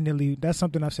definitely, that's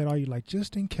something I've said all year, like,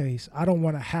 just in case, I don't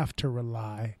want to have to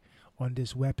rely on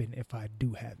this weapon if I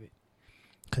do have it.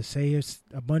 Because say it's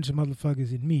a bunch of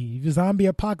motherfuckers in me. If it's zombie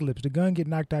apocalypse, the gun get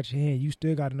knocked out your hand, you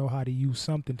still got to know how to use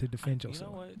something to defend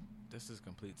yourself. You know what? This is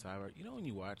complete sidebar. You know when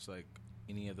you watch, like,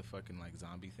 any of the fucking, like,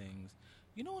 zombie things,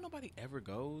 you know when nobody ever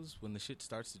goes when the shit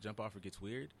starts to jump off or gets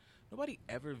weird? Nobody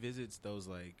ever visits those,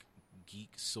 like,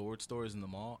 geek sword stores in the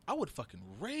mall. I would fucking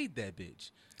raid that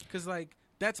bitch. Because, like,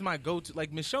 that's my go-to.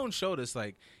 Like, Michonne showed us,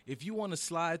 like, if you want to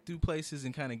slide through places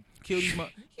and kind of kill these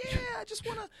I just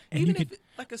want to, even if it's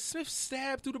like a swift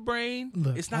stab through the brain,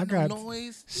 look, it's not I no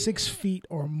noise. 6 feet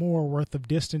or more worth of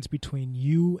distance between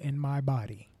you and my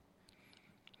body.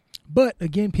 But,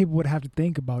 again, people would have to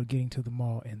think about getting to the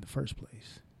mall in the first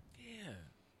place. Yeah.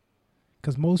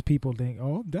 Because most people think,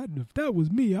 oh, if that was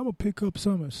me, I'm going to pick up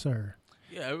something, sir.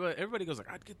 Yeah, everybody goes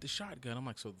like, I'd get the shotgun. I'm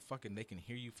like, so fucking they can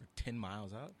hear you for 10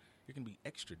 miles out? You're going to be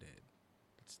extra dead.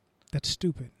 That's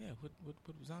stupid. Yeah, what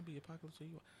zombie apocalypse are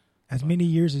you? As many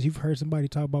years as you've heard somebody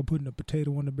talk about putting a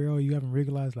potato on the barrel, you haven't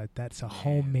realized like that's a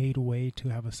homemade way to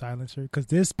have a silencer. Because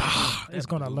this is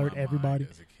going to alert everybody.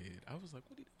 As a kid, I was like,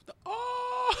 what do you do with the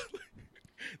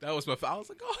that was my. I was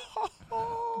like,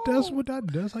 oh.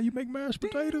 That's how you make mashed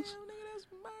potatoes.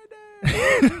 Damn,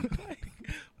 nigga, that's murder.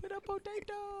 With a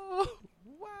potato.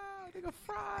 Wow, nigga,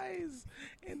 fries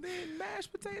and then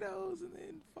mashed potatoes and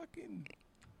then fucking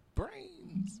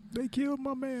brains. They killed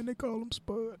my man. They call him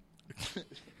Spud.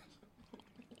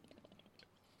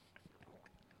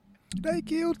 They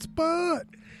killed Spud.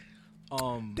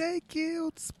 They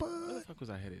killed Spud. Where the fuck was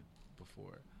I headed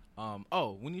before?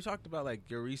 When you talked about like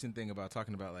your recent thing about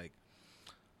talking about like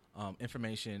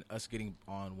information, us getting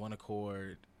on one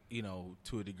accord, you know,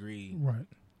 to a degree. Right.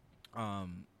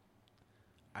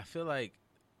 I feel like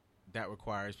that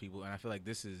requires people, and I feel like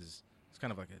it's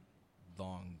kind of like a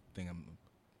long thing.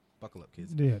 Buckle up,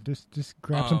 kids. Yeah, just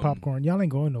grab some popcorn. Y'all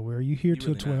ain't going nowhere. You here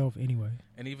till 12 anyway.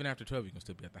 And even after 12, you can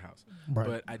still be at the house. Right.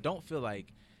 But I don't feel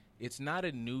like it's not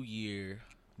a new year,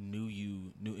 new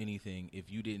you, new anything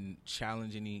if you didn't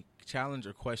challenge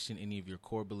or question any of your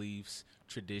core beliefs,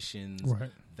 traditions,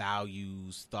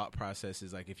 values, thought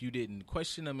processes. Like if you didn't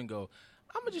question them and go,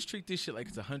 I'm gonna just treat this shit like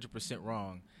it's 100%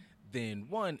 wrong, then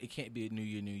one, it can't be a new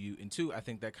year, new you, and two, I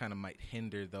think that kind of might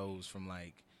hinder those from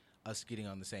like us getting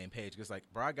on the same page. Because like,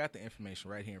 bro, I got the information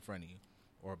right here in front of you,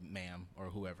 or ma'am, or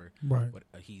whoever, right? What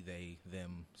he, they,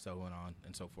 them, so on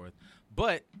and so forth.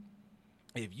 But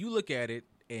if you look at it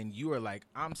and you are like,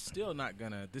 I'm still not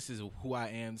gonna. This is who I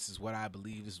am. This is what I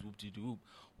believe. This is whoop-de-doop.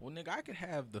 Well, nigga, I could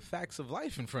have the facts of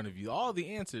life in front of you, all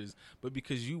the answers, but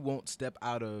because you won't step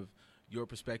out of your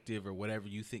perspective or whatever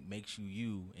you think makes you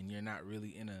you, and you're not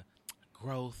really in a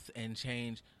growth and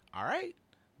change. All right,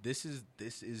 this is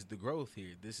the growth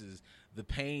here. This is the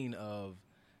pain of,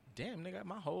 damn, nigga,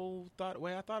 my whole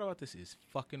way I thought about this is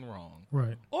fucking wrong.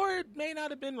 Right. Or it may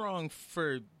not have been wrong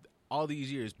for all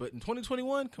these years, but in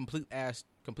 2021, complete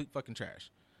fucking trash.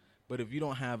 But if you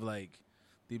don't have like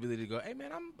the ability to go, hey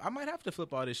man, I might have to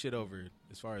flip all this shit over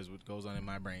as far as what goes on in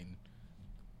my brain,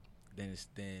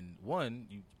 then one,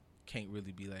 you can't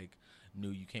really be like new,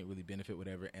 you can't really benefit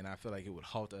whatever, and I feel like it would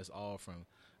halt us all from,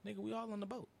 nigga, we all on the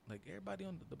boat, like everybody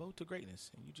on the boat to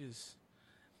greatness, and you just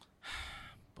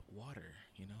but water,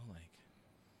 you know, like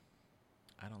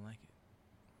I don't like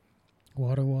it.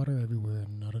 Water everywhere,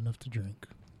 not enough to drink.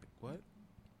 What?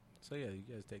 So yeah, you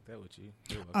guys take that with you.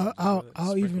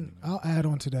 I'll add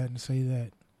on to that and say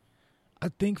that I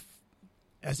think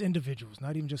as individuals,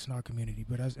 not even just in our community,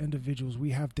 but as individuals,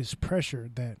 we have this pressure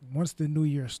that once the new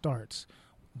year starts,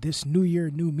 this new year,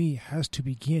 new me has to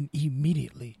begin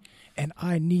immediately. And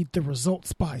I need the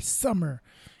results by summer.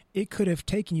 It could have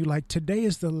taken you, like today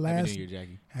is the last. Happy New Year,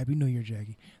 Jackie. Happy New Year,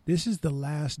 Jackie. This is the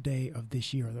last day of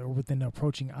this year, or within the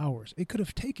approaching hours. It could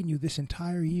have taken you this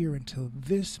entire year until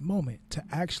this moment to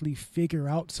actually figure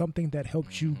out something that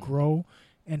helped you grow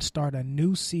and start a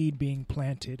new seed being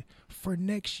planted for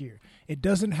next year. It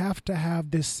doesn't have to have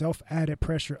this self-added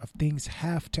pressure of things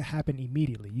have to happen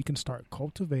immediately. You can start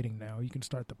cultivating now. You can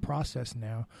start the process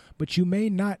now, but you may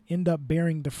not end up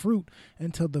bearing the fruit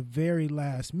until the very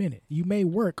last minute. You may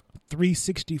work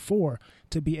 364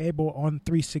 to be able on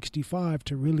 365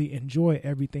 to really enjoy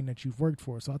everything that you've worked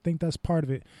for. So I think that's part of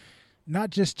it.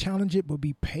 Not just challenge it, but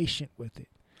be patient with it.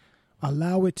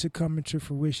 Allow it to come into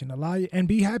fruition. Allow it, and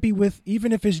be happy with,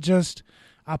 even if it's just,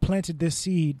 I planted this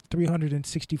seed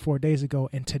 364 days ago,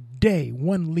 and today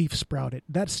one leaf sprouted.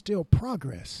 That's still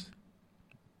progress.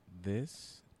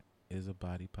 This is a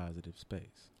body positive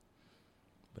space.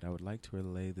 But I would like to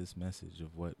relay this message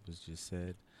of what was just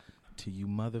said to you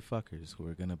motherfuckers who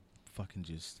are going to fucking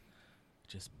just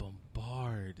just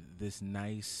bombard this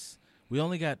nice. We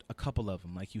only got a couple of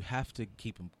them. Like, you have to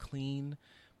keep them clean,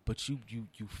 but you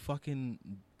fucking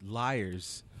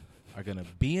liars are gonna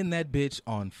be in that bitch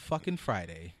on fucking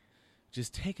Friday,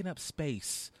 just taking up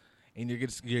space, and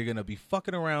you're gonna be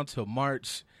fucking around till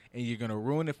March, and you're gonna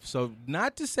ruin it. So,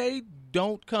 not to say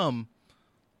don't come,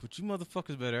 but you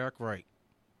motherfuckers better act right.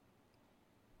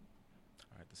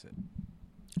 All right, that's it.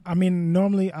 I mean,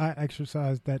 normally I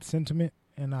exercise that sentiment,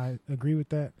 and I agree with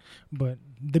that. But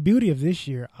the beauty of this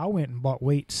year, I went and bought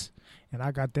weights, and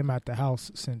I got them at the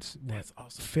house since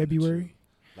February.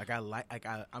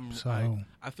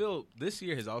 I feel this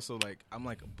year has also, like, I'm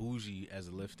like bougie as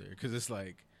a lifter, because it's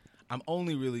like I'm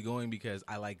only really going because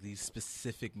I like these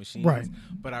specific machines. Right.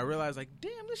 But I realized, like,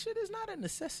 damn, this shit is not a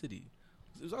necessity.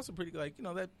 It was also pretty, like,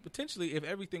 that potentially if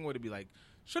everything were to be like,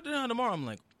 shut it down tomorrow, I'm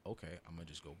like, okay, I'm going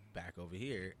to just go back over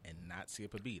here and not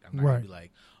skip a beat. I'm not going to be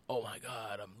like, oh, my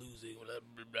God, I'm losing.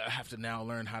 I have to now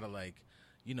learn how to, like,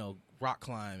 rock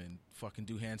climb and fucking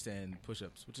do handstand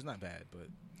push-ups, which is not bad. But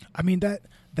I mean,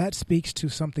 that speaks to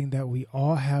something that we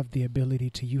all have the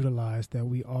ability to utilize, that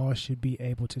we all should be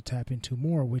able to tap into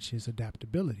more, which is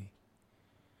adaptability.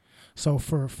 So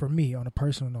for me, on a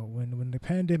personal note, when the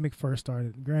pandemic first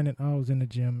started, granted, I was in the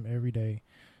gym every day.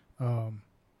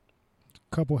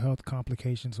 Couple health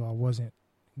complications, so I wasn't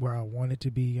where I wanted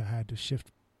to be. I had to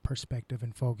shift perspective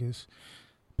and focus.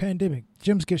 Pandemic,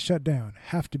 gyms get shut down,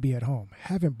 have to be at home,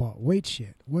 haven't bought weights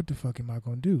yet. What the fuck am I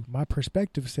going to do? My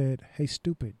perspective said, hey,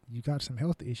 stupid, you got some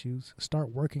health issues.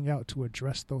 Start working out to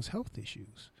address those health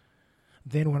issues.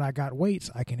 Then when I got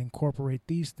weights, I can incorporate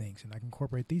these things, and I can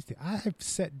incorporate these things. I have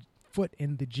set foot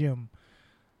in the gym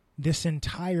this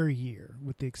entire year,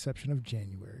 with the exception of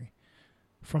January,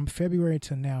 from February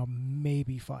to now,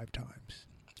 maybe 5 times,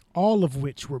 all of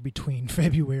which were between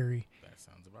February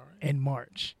and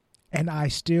March. And I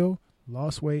still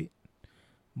lost weight,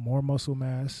 more muscle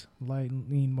mass,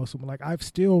 lean muscle. Like, I've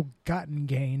still gotten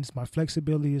gains. My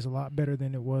flexibility is a lot better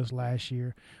than it was last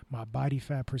year. My body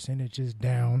fat percentage is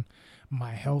down.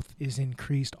 My health is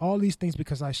increased. All these things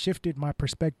because I shifted my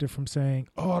perspective from saying,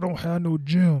 oh, I don't have no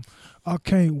gym, I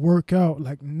can't work out.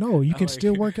 Like, no, you can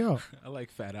still work out. I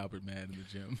like Fat Albert mad in the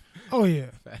gym. Oh, yeah.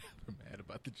 Fat Albert mad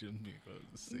about the gym being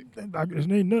closed. There's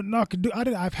nothing I can do.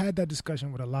 I've had that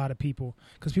discussion with a lot of people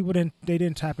because people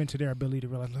didn't tap into their ability to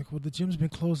realize, like, well, the gym's been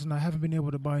closed and I haven't been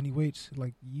able to buy any weights.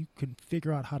 Like, you can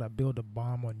figure out how to build a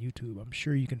bomb on YouTube. I'm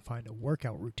sure you can find a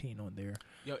workout routine on there.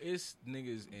 Yo, it's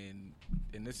niggas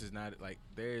and this is not, like,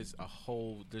 there's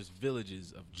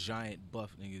villages of giant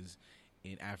buff niggas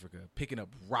in Africa picking up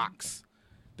rocks.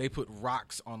 They put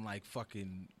rocks on, like,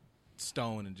 fucking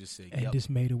stone and just say, yep. And just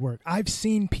made it work. I've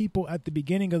seen people at the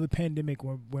beginning of the pandemic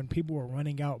when people were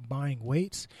running out buying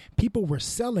weights, people were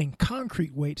selling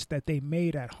concrete weights that they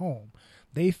made at home.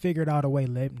 They figured out a way,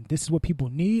 this is what people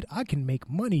need. I can make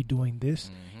money doing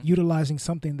this, utilizing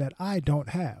something that I don't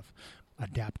have.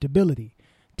 Adaptability.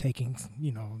 Taking,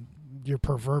 your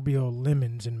proverbial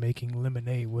lemons and making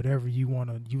lemonade, whatever you want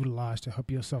to utilize to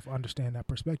help yourself understand that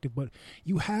perspective. But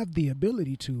you have the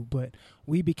ability to, but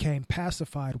we became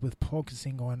pacified with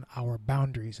focusing on our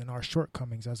boundaries and our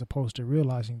shortcomings as opposed to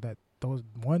realizing that those,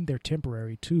 one, they're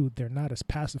temporary, two, they're not as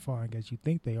pacifying as you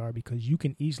think they are because you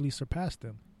can easily surpass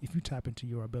them if you tap into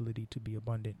your ability to be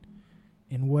abundant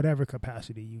in whatever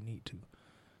capacity you need to.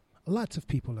 Lots of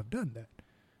people have done that.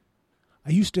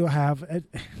 You still have,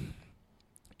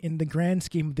 in the grand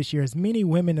scheme of this year, as many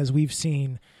women as we've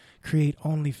seen create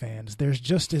OnlyFans, there's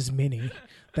just as many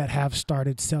that have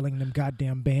started selling them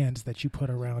goddamn bands that you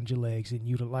put around your legs and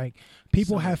you to like.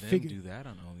 People have figured do that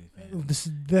on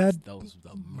OnlyFans. Those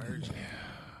the merging.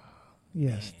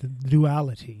 Yes, the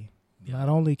duality. Yeah. Not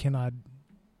only can I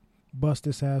bust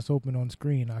this ass open on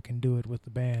screen, I can do it with the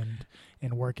band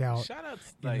and work out. Shout out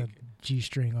in a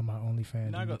G-string on my OnlyFans.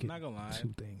 Not gonna lie.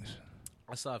 2 things.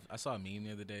 I saw a meme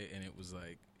the other day, and it was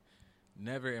like,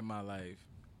 never in my life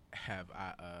have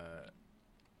I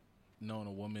known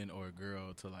a woman or a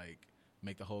girl to, like,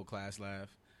 make the whole class laugh.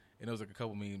 And it was like a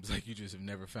couple memes, like, you just have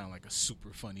never found, like, a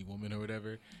super funny woman or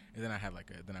whatever. And then I had,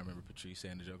 then I remember Patrice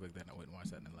saying the joke like that, and I went and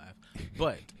watched that and then laugh.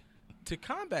 But to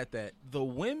combat that, the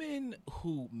women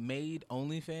who made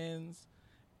OnlyFans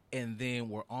and then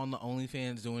were on the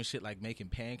OnlyFans doing shit like making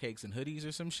pancakes and hoodies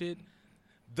or some shit,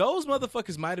 those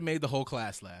motherfuckers might have made the whole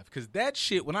class laugh. Because that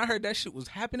shit, when I heard that shit was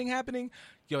happening,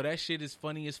 yo, that shit is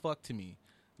funny as fuck to me.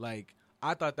 Like,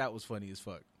 I thought that was funny as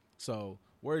fuck. So,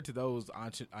 word to those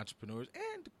entrepreneurs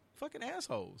and fucking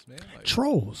assholes, man. Like,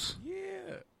 trolls.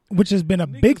 Yeah. Which has been a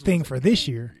big thing for this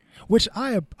year. Which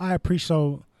I appreciate.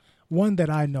 So, one that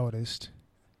I noticed,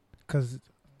 because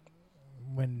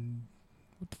when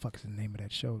what the fuck is the name of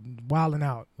that show? Wildin'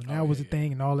 Out. When that was a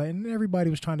thing and all that, and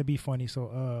everybody was trying to be funny.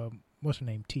 So, what's her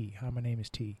name? T. Hi, my name is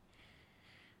T.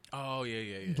 Oh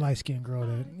yeah. Light skinned girl.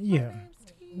 That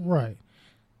right.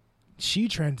 She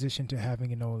transitioned to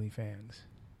having an OnlyFans.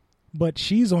 But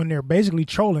she's on there basically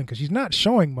trolling because she's not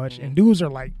showing much, and dudes are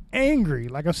like angry.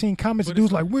 Like I've seen comments of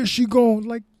dudes like, "Where's she going?"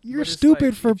 Like you're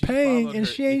stupid for paying, and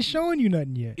she ain't showing you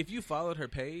nothing yet. If you followed her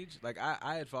page, like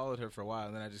I had followed her for a while,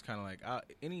 and then I just kind of like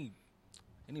any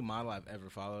model I've ever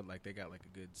followed, like they got like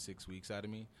a good 6 weeks out of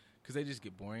me because they just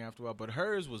get boring after a while. But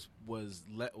hers was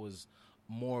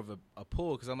more of a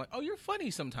pull because I'm like, oh, you're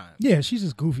funny sometimes. Yeah, she's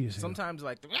just goofy as hell. Sometimes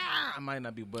like I might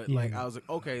not be, but like I was like,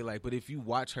 okay, like, but if you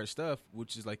watch her stuff,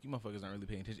 which is like you motherfuckers aren't really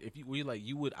paying attention. If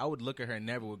I would look at her and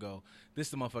never would go, this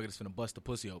is the motherfucker that's finna bust the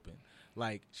pussy open.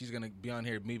 Like she's gonna be on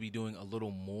here maybe doing a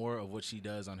little more of what she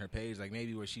does on her page, like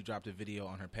maybe where she dropped a video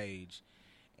on her page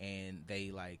and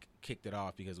they like kicked it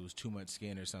off because it was too much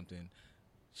skin or something.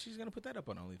 She's gonna put that up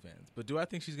on OnlyFans. But do I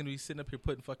think she's gonna be sitting up here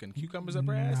putting fucking cucumbers up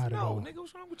her ass? No, nigga,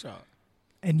 what's wrong with y'all?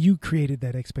 And you created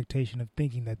that expectation of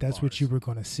thinking that that's what you were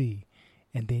going to see.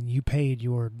 And then you paid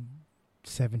your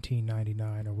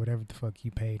 $17.99 or whatever the fuck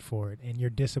you paid for it. And you're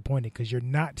disappointed because you're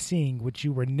not seeing what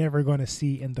you were never going to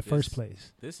see in the first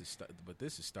place. This is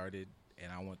started,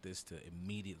 and I want this to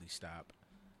immediately stop.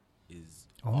 Is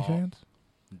OnlyFans?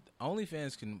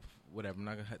 OnlyFans can, whatever. I'm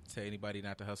not going to tell anybody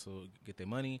not to hustle, get their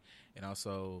money. And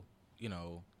also,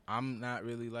 I'm not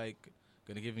really like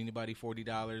gonna give anybody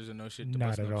 $40 or no shit to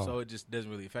not at all. So it just doesn't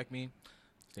really affect me.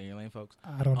 Stay in your lane, folks.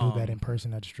 I don't do that in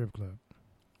person at the strip club,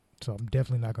 so I'm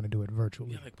definitely not gonna do it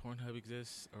virtually. Yeah, like Pornhub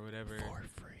exists or whatever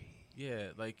for free. Yeah,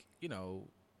 like I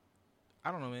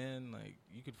don't know, man. Like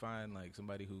you could find like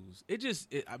somebody who's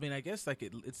I mean, I guess like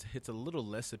it's a little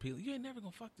less appealing. You ain't never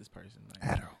gonna fuck this person like,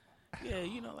 at all. Yeah,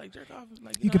 like jerk off.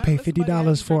 Like you can pay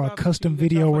 $50 for a custom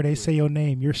video where they say your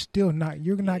name. You're still not.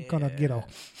 You're not gonna get a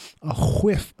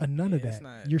whiff of none of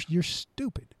that. You're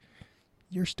stupid.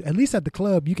 At least at the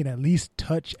club, you can at least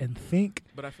touch and think.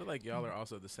 But I feel like y'all are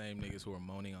also the same niggas who are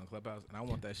moaning on Clubhouse, and I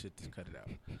want that shit to cut it out.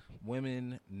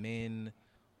 Women, men,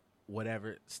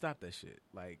 whatever, stop that shit.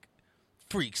 Like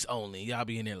freaks only. Y'all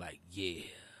be in there like, yeah,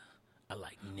 I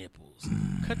like nipples.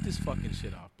 Cut this fucking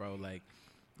shit off, bro. Like.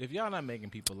 If y'all not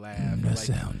making people laugh, that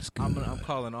sounds good. I'm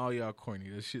calling all y'all corny.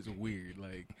 That shit's weird.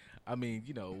 Like, I mean,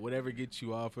 whatever gets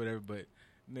you off, whatever. But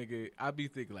nigga, I be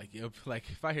thinking like, like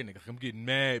if I hear nigga, I'm getting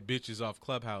mad bitches off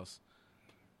Clubhouse.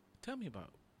 Tell me about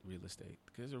real estate.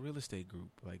 There's a real estate group.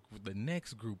 Like the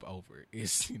next group over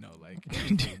is, like,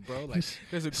 bro. Like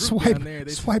there's a group down there.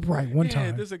 Swipe right one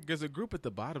time. There's a group at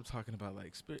the bottom talking about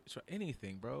like spiritual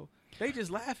anything, bro. They just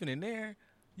laughing in there.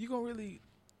 You want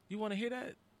to hear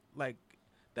that? Like.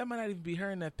 That might not even be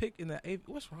her in that pic in that.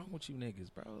 What's wrong with you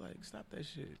niggas, bro? Like, stop that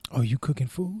shit. Oh, you cooking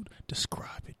food?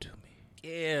 Describe it to me.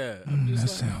 Yeah. That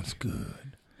sounds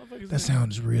good. That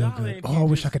sounds real good. Oh, I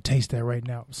wish I could taste that right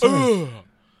now. Sir.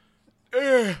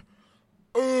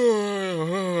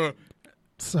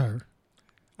 Sir.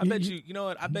 I bet you, you know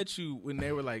what? I bet you when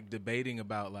they were like debating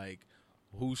about like,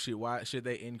 why should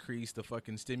they increase the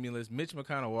fucking stimulus? Mitch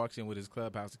McConnell walks in with his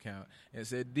Clubhouse account and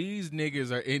said, "These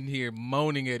niggas are in here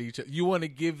moaning at each other. You want to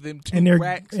give them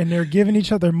 $2,000, and they're giving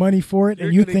each other money for it,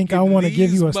 and you think I want to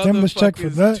give you a stimulus check for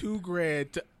that?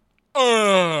 $2,000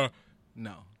 to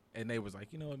no." And they was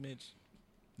like, you know what, Mitch,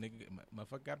 nigga,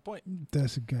 motherfucker got a point.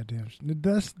 That's a goddamn.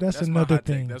 That's another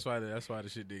thing. That's why the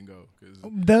shit didn't go.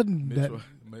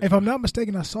 If I'm not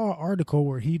mistaken, I saw an article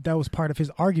where that was part of his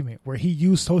argument, where he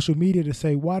used social media to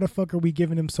say, "Why the fuck are we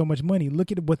giving them so much money?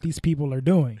 Look at what these people are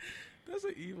doing." That's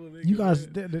an evil nigga. You guys,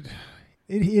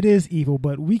 it is evil,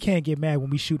 but we can't get mad when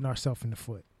we shooting ourselves in the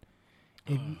foot.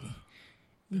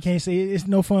 You can't say it's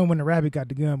no fun when the rabbit got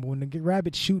the gun, but when the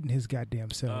rabbit's shooting his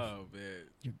goddamn self. Oh man,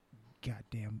 you're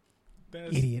goddamn.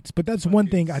 Idiots. But that's one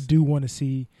thing I do want to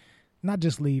see, not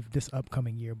just leave this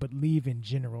upcoming year, but leave in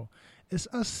general, is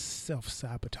us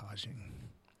self-sabotaging.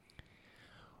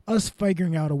 Us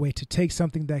figuring out a way to take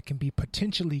something that can be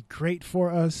potentially great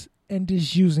for us and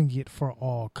just using it for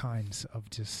all kinds of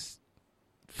just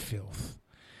filth.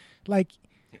 Like,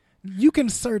 you can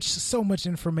search so much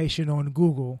information on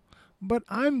Google, but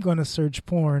I'm going to search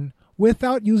porn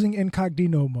without using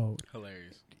incognito mode.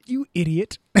 Hilarious. You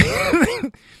idiot.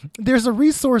 There's a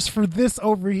resource for this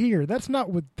over here. That's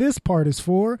not what this part is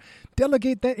for.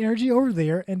 Delegate that energy over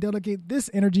there and delegate this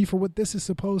energy for what this is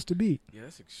supposed to be. Yeah,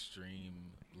 that's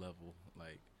extreme level.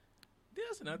 Like,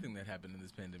 there's another thing that happened in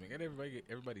this pandemic. And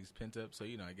everybody's pent up, so,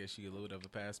 I guess she a little bit of a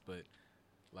pass, but,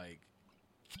 like,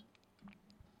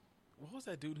 what was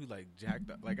that dude who like jacked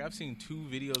up? Like I've seen 2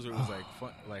 videos where it was like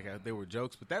fun, like they were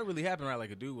jokes, but that really happened, right?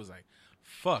 Like a dude was like,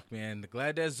 "Fuck, man,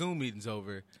 glad that Zoom meeting's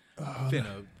over." And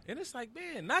it's like,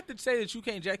 man, not to say that you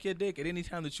can't jack your dick at any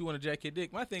time that you want to jack your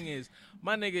dick. My thing is,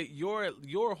 my nigga,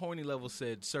 your horny level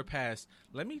said surpassed.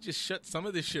 Let me just shut some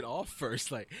of this shit off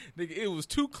first. Like, nigga, it was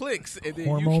 2 clicks. And then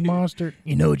Hormone monster.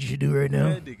 You know what you should do right now?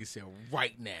 That nigga said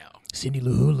right now. Cindy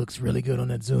Lou Who looks really good on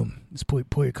that Zoom. Just pull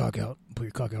your cock out. Pull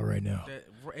your cock out right now.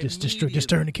 Just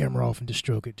turn the camera off and just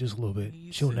stroke it just a little bit.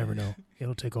 She'll never know.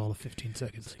 It'll take all of 15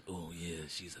 seconds. Like, oh yeah,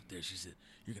 she's up there. She said,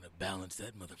 "You're gonna balance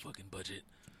that motherfucking budget."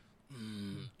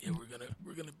 Yeah, we're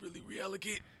gonna really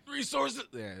reallocate resources.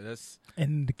 Yeah, that's.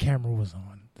 And the camera was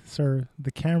on, sir.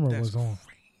 The camera was on.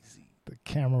 Crazy. The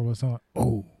camera was on.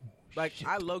 Oh, like shit.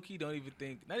 I low key don't even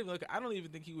think. Not even look. I don't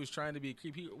even think he was trying to be a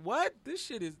creep. What? This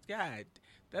shit is God.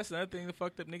 That's another thing that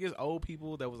fucked up niggas. Old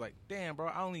people that was like, damn, bro,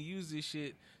 I only use this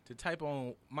shit to type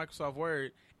on Microsoft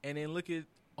Word and then look at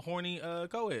horny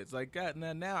co-eds. Like, God,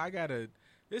 now I gotta.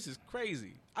 This is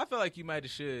crazy. I feel like you might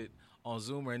have should. On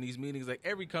Zoom or in these meetings, like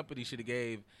every company should have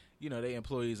gave, their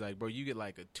employees like, bro, you get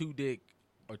like a 2 dick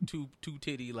or two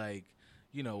titty like,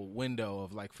 window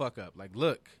of like fuck up. Like,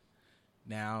 look,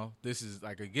 now this is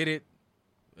like I get it.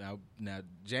 Now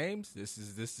James, this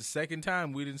is the second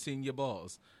time we didn't see your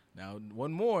balls. Now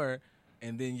one more,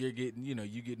 and then you're getting,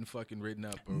 you getting fucking written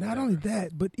up. Or Not whatever. only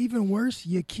that, but even worse,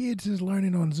 your kids is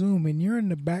learning on Zoom, and you're in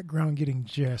the background getting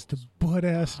just butt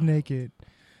ass naked.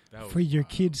 For your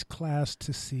kids' class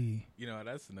to see.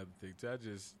 That's another thing too.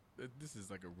 This is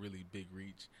like a really big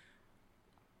reach.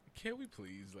 Can we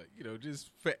please,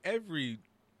 just for every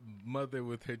mother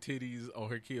with her titties or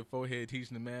her kid forehead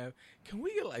teaching the math, can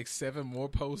we get like 7 more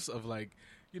posts of like,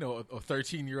 a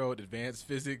 13-year-old advanced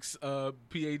physics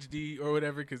PhD or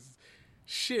whatever? Because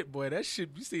shit, boy, that shit,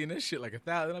 you seeing that shit like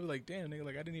 1,000. I'd be like, damn, nigga,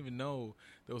 like I didn't even know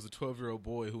there was a 12-year-old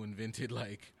boy who invented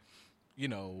like,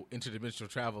 interdimensional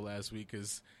travel last week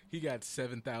because he got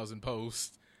 7,000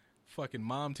 posts. Fucking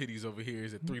mom titties over here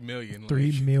is at 3 million.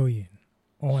 3 million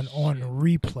on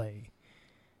replay.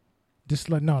 Just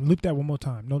loop that one more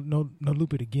time. No,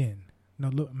 loop it again. No,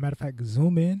 matter of fact,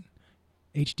 zoom in,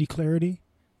 HD clarity.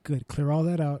 Good, clear all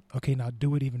that out. Okay, now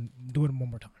do it one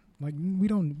more time. Like we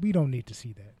don't need to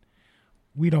see that.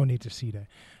 We don't need to see that.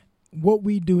 What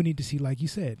we do need to see, like you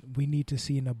said, we need to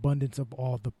see an abundance of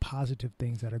all the positive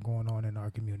things that are going on in our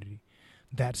community.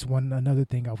 That's another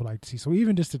thing I would like to see. So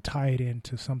even just to tie it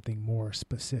into something more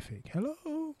specific.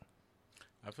 Hello.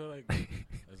 I feel like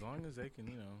as long as they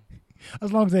can,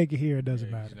 as long as they can hear, it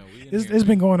doesn't matter. It's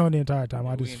been going on the entire time.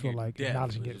 I just feel like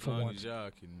acknowledging it for once.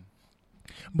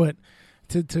 But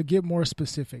to get more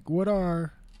specific, what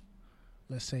are,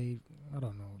 let's say, I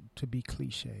don't know, to be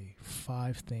cliche,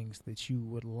 5 things that you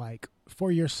would like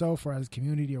for yourself or as a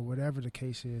community or whatever the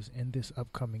case is in this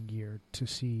upcoming year to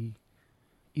see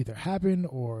either happen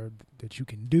or that you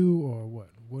can do or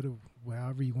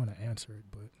however you want to answer it.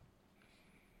 But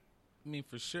I mean,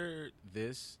 for sure,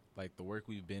 this, like the work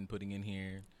we've been putting in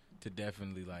here to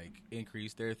definitely like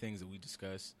increase. There are things that we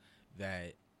discuss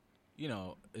that,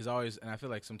 is always, and I feel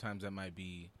like sometimes that might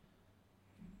be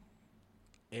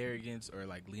arrogance or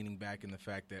like leaning back in the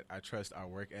fact that I trust our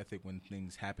work ethic when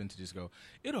things happen to just go,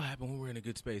 it'll happen when we're in a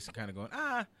good space and kind of going,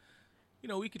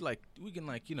 we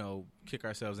can kick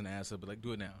ourselves in the ass up, but like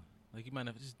do it now. Like you might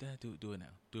have just do it now.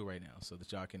 Do it right now so that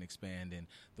y'all can expand in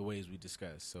the ways we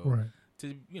discuss. So right.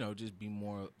 To, just be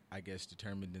more, I guess,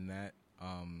 determined in that,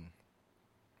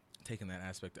 taking that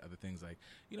aspect to other things like,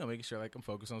 making sure like I'm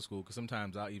focused on school. Cause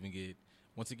sometimes I'll even get,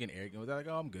 once again, arrogant with that, like,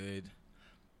 oh, I'm good.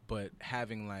 But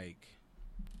having like,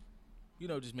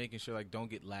 just making sure like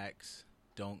don't get lax,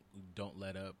 don't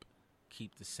let up,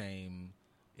 keep the same,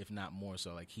 if not more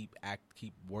so. Like keep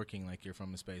working like you're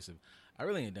from a space of I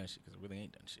really ain't done shit because I really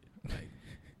ain't done shit.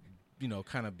 Like,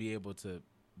 kind of be able to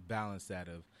balance that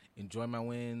of enjoy my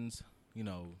wins,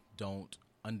 don't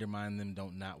undermine them,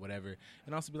 don't not whatever,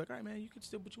 and also be like, all right, man, you can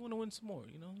still, but you want to win some more.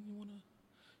 You want to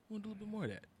do a little bit more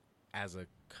of that. As a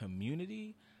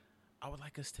community, I would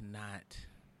like us to not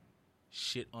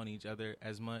shit on each other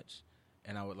as much.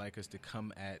 And I would like us to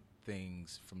come at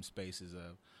things from spaces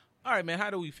of, all right, man, how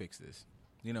do we fix this?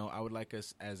 I would like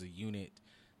us as a unit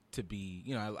to be,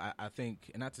 I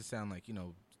think, and not to sound like,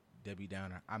 Debbie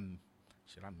Downer, I make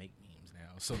memes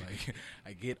now. So, like,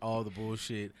 I get all the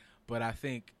bullshit. But I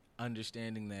think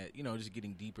understanding that, just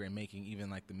getting deeper and making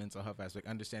even, like, the mental health aspect,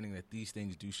 understanding that these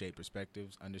things do shape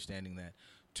perspectives, understanding that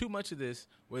too much of this,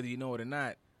 whether you know it or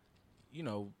not,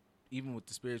 even with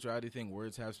the spirituality thing,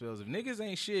 words have spells. If niggas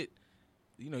ain't shit,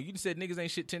 you just said niggas ain't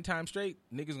shit 10 times straight,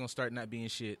 niggas gonna start not being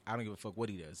shit. I don't give a fuck what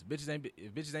he does. If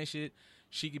bitches ain't shit,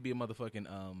 she could be a motherfucking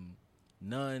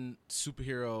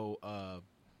non-superhero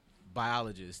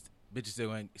biologist,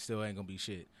 bitches still ain't gonna be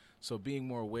shit. So being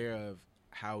more aware of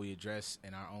how we address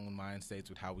in our own mind states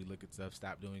with how we look at stuff,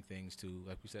 stop doing things to,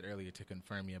 like we said earlier, to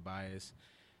confirm your bias,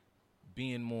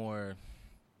 being more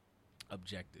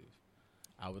objective.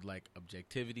 I would like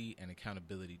objectivity and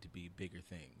accountability to be bigger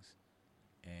things,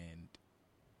 and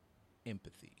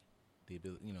empathy, the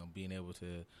ability, being able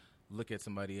to look at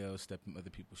somebody else, step in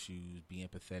other people's shoes, be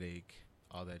empathetic,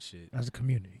 all that shit. As a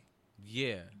community.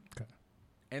 Yeah. Okay.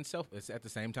 And selfless at the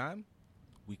same time.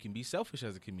 We can be selfish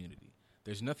as a community.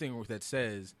 There's nothing that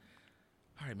says,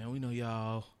 all right, man, we know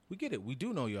y'all. We get it. We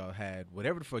do know y'all had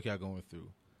whatever the fuck y'all going through.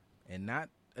 And not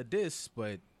a diss,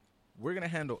 but we're going to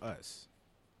handle us.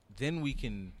 Then we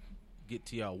can get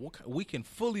to y'all. We can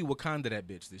fully Wakanda that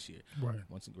bitch this year. Right.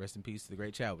 Once rest in peace to the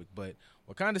great Chadwick. But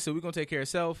Wakanda said we're going to take care of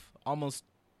self almost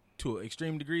to an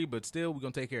extreme degree, but still we're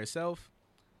going to take care of self.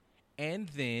 And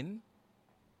then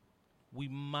we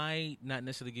might not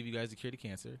necessarily give you guys the cure to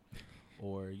cancer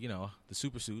or, the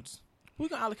super suits. We're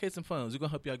going to allocate some funds. We're going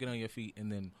to help y'all get on your feet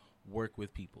and then work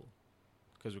with people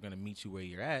because we're going to meet you where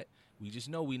you're at. We just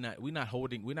know we're not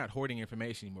hoarding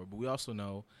information anymore, but we also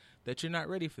know that you're not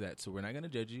ready for that. So we're not going to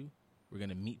judge you. We're going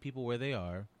to meet people where they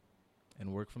are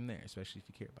and work from there, especially if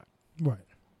you care about it. Right.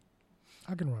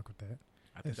 I can rock with that.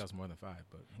 I think that was more than 5,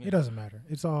 but it doesn't matter.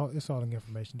 It's all in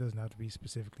information. It doesn't have to be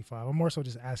specifically 5. I'm more so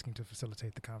just asking to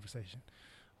facilitate the conversation.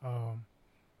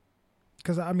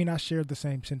 Because I shared the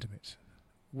same sentiments,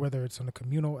 whether it's on a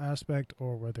communal aspect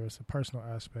or whether it's a personal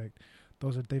aspect.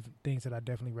 Those are things that I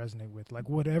definitely resonate with. Like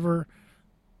whatever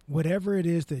it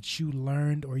is that you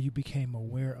learned or you became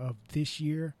aware of this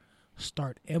year,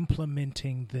 start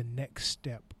implementing the next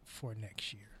step for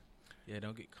next year. Yeah,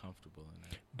 don't get comfortable in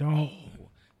that. Don't. Oh,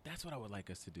 that's what I would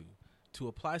like us to do. To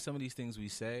apply some of these things we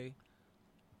say,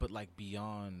 but like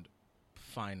beyond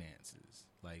finances.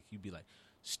 Like you'd be like,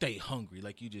 stay hungry.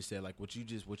 Like you just said, like what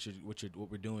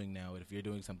we're doing now. If you're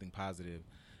doing something positive,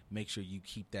 make sure you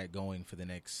keep that going for the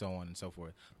next so on and so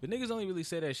forth. But niggas only really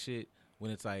say that shit when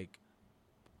it's like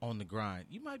on the grind.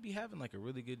 You might be having like a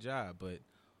really good job, but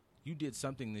you did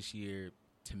something this year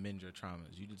to mend your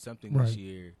traumas. You did something this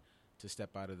year to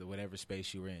step out of the whatever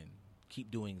space you're in. Keep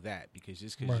doing that because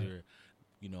just because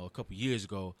you're, a couple years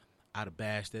ago, I'd have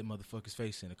bashed that motherfucker's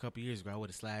face in. A couple years ago, I would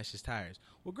have slashed his tires.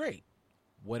 Well, great.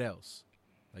 What else?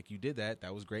 Like you did that.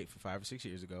 That was great for 5 or 6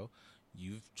 years ago.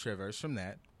 You've traversed from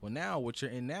that. Well, now what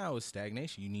you're in now is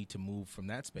stagnation. You need to move from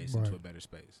that space into a better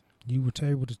space. You were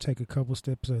able to take a couple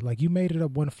steps. Like you made it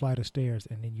up one flight of stairs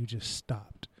and then you just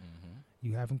stopped. Mm-hmm.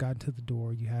 You haven't gotten to the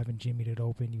door. You haven't jimmied it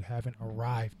open. You haven't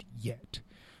arrived yet.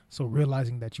 So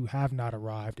realizing that you have not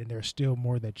arrived and there's still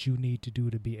more that you need to do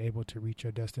to be able to reach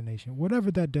your destination,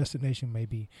 whatever that destination may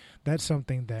be, that's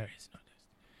something that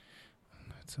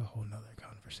that's a whole nother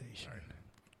conversation.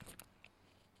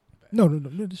 No,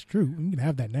 it's true. We can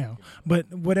have that now.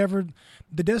 But whatever,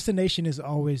 the destination is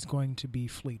always going to be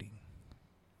fleeting.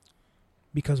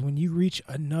 Because when you reach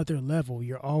another level,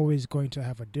 you're always going to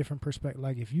have a different perspective.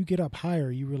 Like if you get up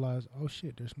higher, you realize, oh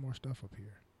shit, there's more stuff up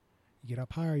here. You get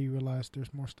up higher, you realize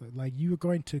there's more stuff. Like you're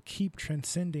going to keep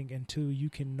transcending until you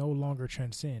can no longer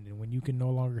transcend. And when you can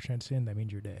no longer transcend, that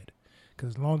means you're dead.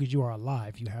 Because as long as you are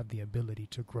alive, you have the ability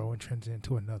to grow and transcend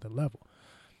to another level.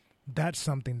 That's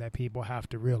something that people have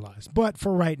to realize. But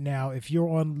for right now, if you're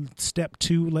on step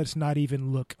 2, let's not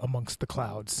even look amongst the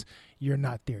clouds. You're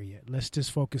not there yet. Let's just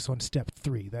focus on step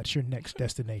 3. That's your next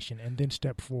destination. And then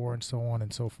step 4 and so on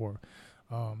and so forth.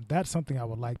 That's something I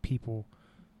would like people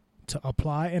to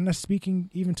apply. And that's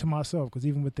speaking even to myself, because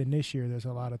even within this year, there's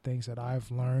a lot of things that I've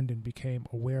learned and became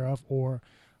aware of, or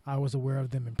I was aware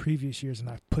of them in previous years and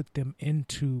I've put them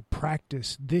into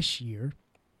practice this year.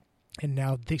 And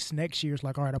now this next year is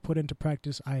like, all right, I put into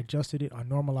practice, I adjusted it, I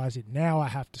normalized it. Now I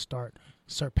have to start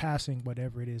surpassing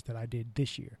whatever it is that I did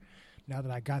this year. Now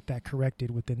that I got that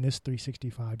corrected within this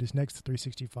 365, this next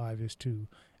 365 is to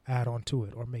add on to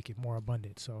it or make it more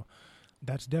abundant. So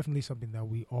that's definitely something that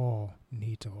we all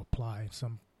need to apply in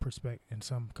some perspective, in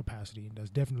some capacity. And that's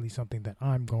definitely something that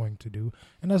I'm going to do.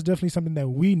 And that's definitely something that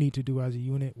we need to do as a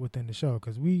unit within the show,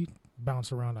 because we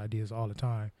bounce around ideas all the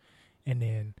time. And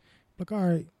then, like, all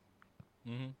right.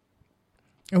 Mm-hmm.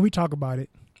 And we talk about it.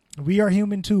 We are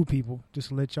human too, people. Just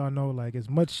to let y'all know, like, as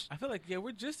much. I feel like,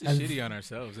 we're just as shitty on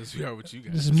ourselves as we are with you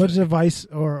guys. As much advice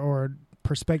or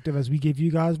perspective as we give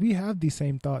you guys, we have these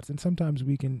same thoughts, and sometimes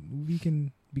we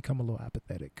can become a little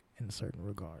apathetic in certain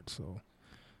regards. So,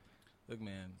 look,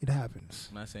 man, it happens.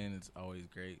 I'm not saying it's always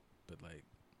great, but like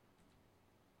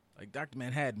Dr.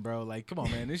 Manhattan, bro. Like, come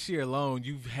on, man. This year alone,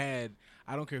 you've had.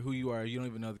 I don't care who you are. You don't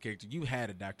even know the character. You had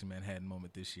a Dr. Manhattan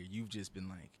moment this year. You've just been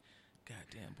like,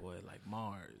 goddamn boy, like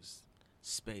Mars,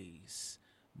 space,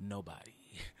 nobody.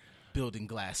 Building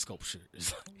glass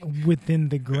sculptures. Within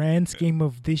the grand scheme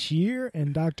of this year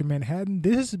and Dr. Manhattan,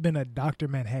 this has been a Dr.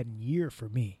 Manhattan year for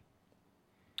me.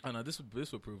 Oh no, this would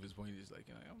prove his point. He's like,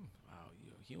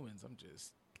 humans.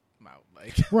 I'm out.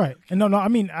 Like, right. And no, I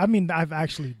mean, I've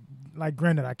actually, like,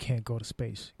 granted, I can't go to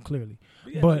space clearly,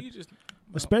 but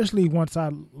especially once I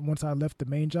left the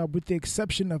main job, with the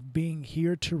exception of being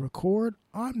here to record,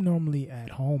 I'm normally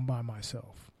at home by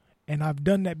myself. And I've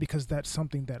done that because that's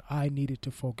something that I needed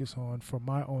to focus on for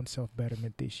my own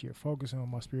self-betterment this year, focusing on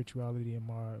my spirituality and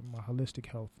my holistic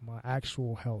health, my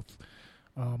actual health,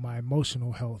 my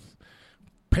emotional health,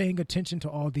 paying attention to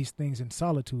all these things in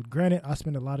solitude. Granted, I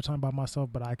spend a lot of time by myself,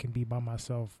 but I can be by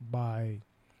myself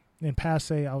in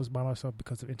passé, I was by myself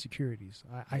because of insecurities.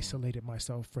 I isolated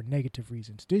myself for negative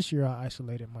reasons. This year, I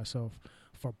isolated myself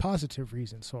for positive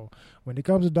reasons. So when it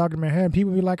comes to Dr. Manhattan,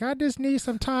 people be like, I just need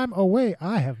some time away.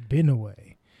 I have been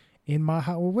away in my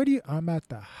house. Well, I'm at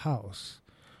the house.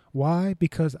 Why?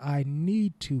 Because I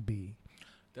need to be.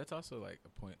 That's also like a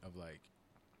point of like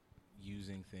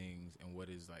using things and what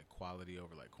is like quality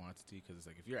over like quantity. Because it's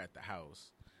like if you're at the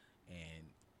house and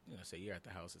say you're at the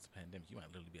house, it's a pandemic, you might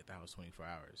literally be at the house 24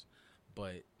 hours.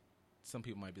 But some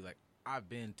people might be like, I've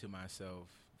been to myself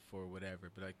for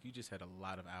whatever, but like you just had a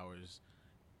lot of hours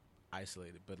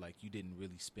isolated, but like you didn't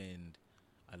really spend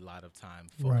a lot of time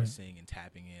focusing and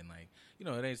tapping in. Like,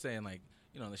 it ain't saying like,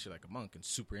 unless you're like a monk and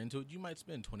super into it, you might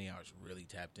spend 20 hours really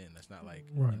tapped in. That's not like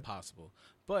impossible.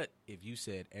 But if you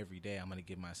said every day, I'm going to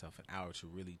give myself an hour to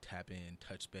really tap in,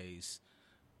 touch base.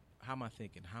 How am I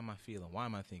thinking? How am I feeling? Why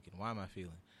am I thinking? Why am I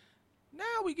feeling?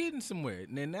 Now we getting somewhere.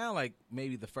 And then now, like,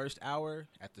 maybe the first hour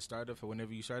at the start of, or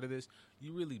whenever you started this,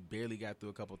 you really barely got through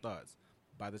a couple thoughts.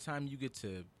 By the time you get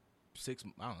to 6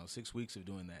 weeks of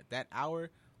doing that hour,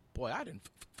 boy,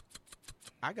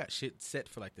 I got shit set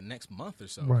for like the next month or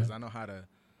so because I know how to.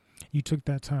 You took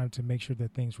that time to make sure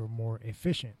that things were more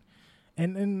efficient.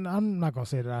 And I'm not going to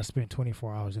say that I spent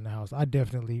 24 hours in the house. I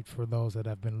definitely, for those that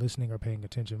have been listening or paying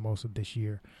attention most of this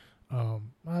year,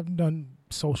 I've done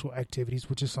social activities,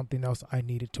 which is something else I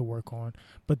needed to work on.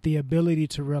 But the ability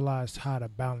to realize how to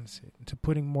balance it, to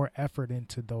putting more effort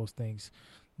into those things,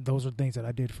 those are things that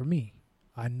I did for me.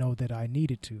 I know that I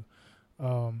needed to.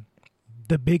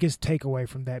 The biggest takeaway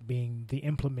from that being the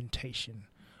implementation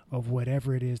of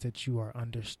whatever it is that you are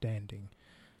understanding.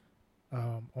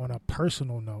 On a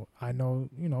personal note, I know,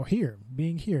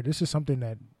 being here, this is something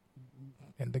that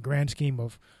in the grand scheme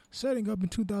of setting up in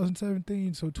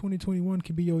 2017 so 2021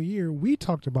 can be your year, we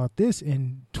talked about this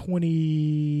in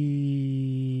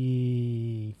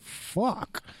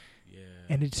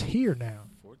and it's here now.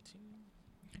 14?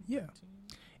 Yeah.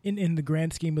 In the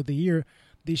grand scheme of the year,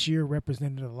 this year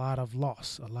represented a lot of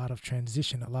loss, a lot of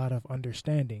transition, a lot of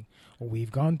understanding. Well,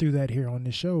 we've gone through that here on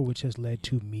the show, which has led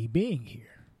to me being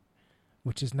here,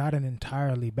 which is not an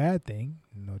entirely bad thing,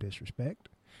 no disrespect,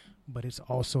 but it's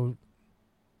also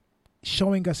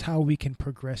showing us how we can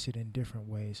progress it in different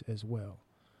ways as well.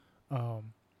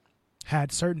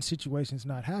 Had certain situations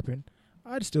not happened,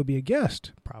 I'd still be a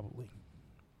guest, probably.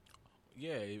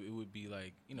 Yeah, it would be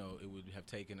like, it would have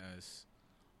taken us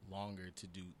longer to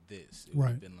do this. It would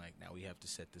have been like, now we have to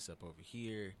set this up over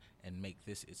here and make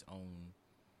this its own,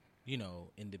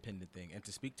 independent thing. And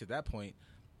to speak to that point,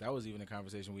 that was even a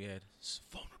conversation we had,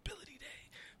 Vulnerability Day.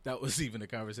 That was even a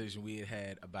conversation we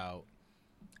had about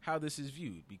how this is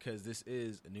viewed, because this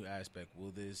is a new aspect.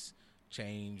 Will this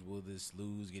change? Will this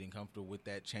lose? Getting comfortable with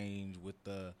that change, with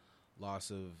the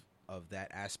loss of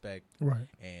that aspect. Right.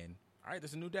 And, all right,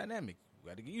 there's a new dynamic. We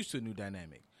got to get used to a new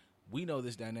dynamic. We know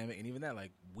this dynamic, and even that,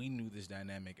 like, we knew this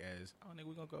dynamic as, nigga,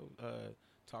 we're going to go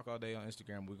talk all day on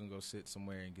Instagram. We're going to go sit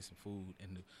somewhere and get some food.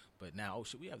 But now, oh,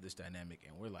 shit, we have this dynamic,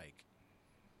 and we're, like,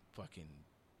 fucking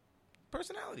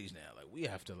personalities now. Like, we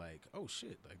have to, like, oh,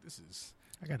 shit, like, this is...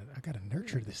 I gotta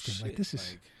nurture this thing. Shit. Like, this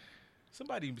is... Like,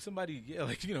 somebody, yeah,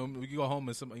 like, we can go home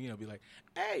and somebody, be like,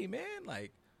 hey, man,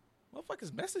 like,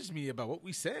 motherfuckers messaged me about what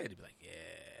we said. Be like,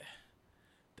 yeah,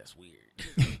 that's weird.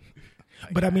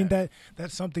 Like, but I mean,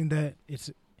 that's something that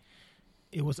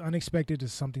it was unexpected.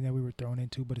 It's something that we were thrown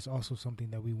into, but it's also something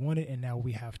that we wanted, and now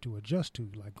we have to adjust to.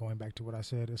 Like, going back to what I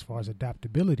said as far as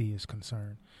adaptability is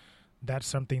concerned, that's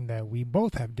something that we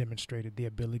both have demonstrated, the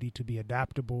ability to be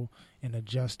adaptable and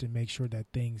adjust and make sure that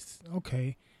things,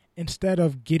 okay, instead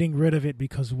of getting rid of it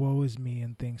because woe is me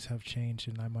and things have changed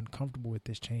and I'm uncomfortable with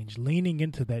this change, leaning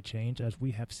into that change, as we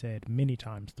have said many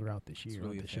times throughout this year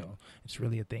on the show. It's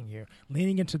really a thing here.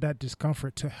 Leaning into that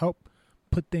discomfort to help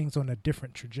put things on a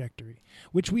different trajectory,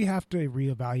 which we have to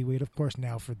reevaluate, of course,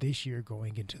 now for this year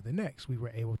going into the next. We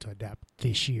were able to adapt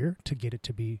this year to get it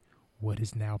to be what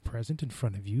is now present in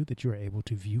front of you that you're able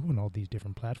to view on all these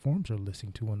different platforms or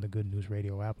listening to on the Good News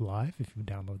Radio app live if you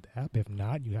download the app. If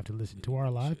not, you have to listen to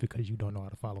our live because you don't know how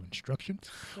to follow instructions,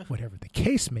 whatever the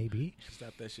case may be.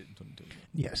 Stop that shit in 2020.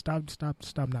 Yeah, stop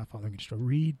not following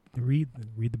instructions.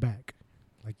 Read the back.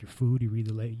 Like your food, you read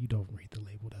the label. You don't read the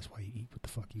label. That's why you eat what the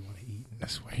fuck you want to eat. And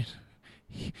that's why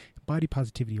body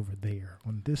positivity over there.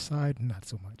 On this side, not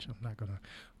so much.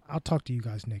 I'll talk to you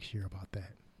guys next year about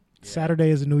that. Yeah.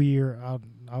 Saturday is a new year.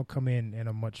 I'll come in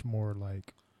a much more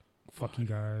like, fuck you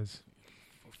guys,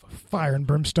 fire and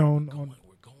brimstone. We're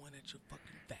going at your fucking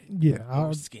fat. Yeah,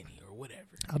 or skinny or whatever.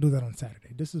 I'll do that on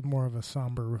Saturday. This is more of a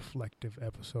somber, reflective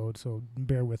episode, so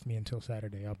bear with me until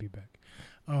Saturday. I'll be back.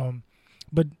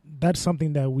 But that's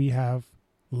something that we have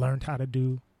learned how to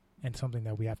do and something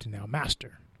that we have to now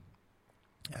master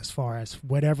as far as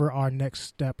whatever our next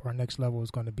step, our next level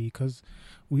is going to be, because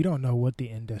we don't know what the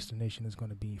end destination is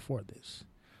going to be for this.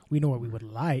 We know what we would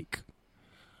like.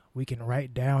 We can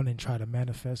write down and try to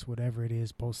manifest whatever it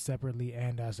is, both separately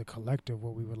and as a collective,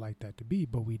 what we would like that to be,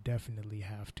 but we definitely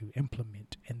have to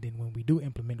implement. And then when we do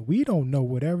implement, we don't know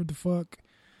whatever the fuck,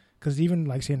 because even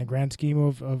like say in the grand scheme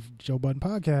of Joe Budden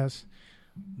podcast,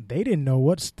 they didn't know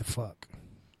what's the fuck.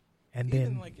 And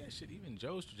even then like even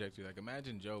Joe's trajectory, like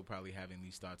imagine Joe probably having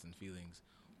these thoughts and feelings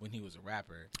when he was a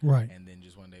rapper, right? And then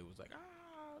just one day was like,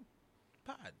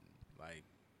 pod, like,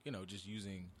 you know, just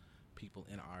using people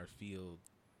in our field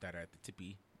that are at the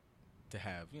tippy to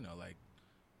have, you know, like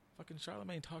fucking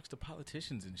Charlamagne talks to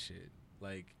politicians and shit,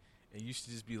 like, it used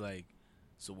to just be like,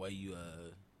 so why you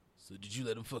so did you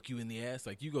let him fuck you in the ass?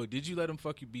 Like, you go, did you let him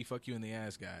fuck you in the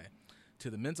ass guy, to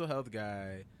the mental health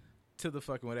guy, to the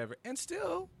fucking whatever, and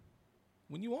still,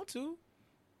 when you want to,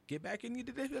 get back and you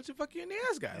did that to fuck you in the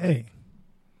ass guy. Hey,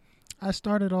 I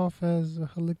started off as a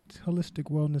holistic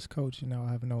wellness coach, and now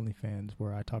I have an OnlyFans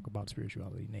where I talk about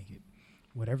spirituality naked.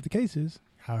 Whatever the case is,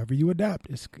 however you adapt,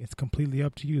 it's completely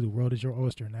up to you. The world is your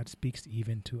oyster, and that speaks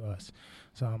even to us.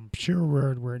 So I'm sure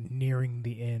we're nearing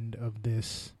the end of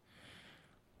this.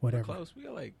 Whatever. We're close. We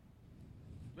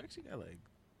actually got like.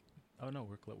 Oh no,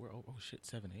 we're oh shit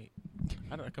 7-8.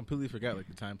 I completely forgot like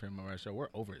the time frame of our show. We're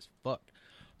over as fuck.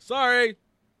 Sorry.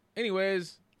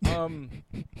 Anyways,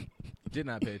 did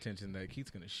not pay attention that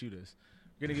Keith's gonna shoot us.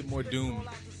 We're gonna get more Doom.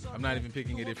 I'm not even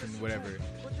picking a different whatever.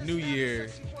 New year,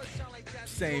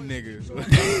 same niggas.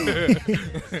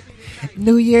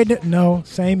 New year, no,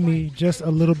 same me, just a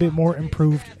little bit more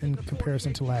improved in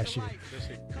comparison to last year.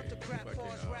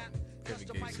 Kevin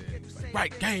Gates said, he was like,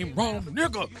 right game, wrong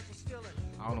nigga.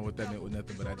 I don't know what that meant with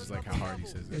nothing, but I just like how hard he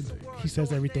says it. He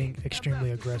says everything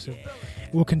extremely aggressive.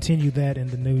 We'll continue that in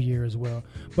the new year as well.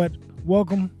 But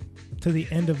welcome to the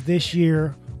end of this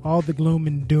year. All the gloom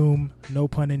and doom, no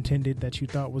pun intended, that you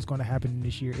thought was going to happen in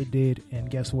this year, it did. And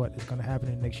guess what? It's going to happen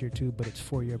in next year too, but it's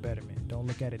for your betterment. Don't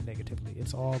look at it negatively.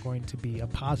 It's all going to be a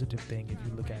positive thing if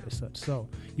you look at it as such. So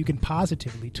you can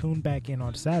positively tune back in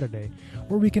on Saturday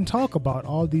where we can talk about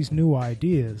all these new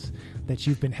ideas that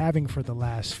you've been having for the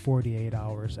last 48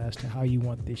 hours as to how you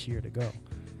want this year to go.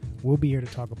 We'll be here to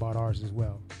talk about ours as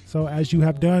well. So as you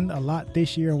have done a lot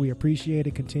this year, and we appreciate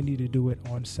it, continue to do it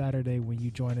on Saturday when you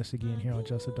join us again here on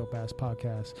Just a Dope Ass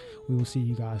Podcast. We will see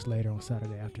you guys later on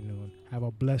Saturday afternoon. Have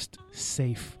a blessed,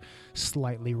 safe,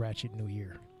 slightly ratchet new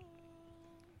year.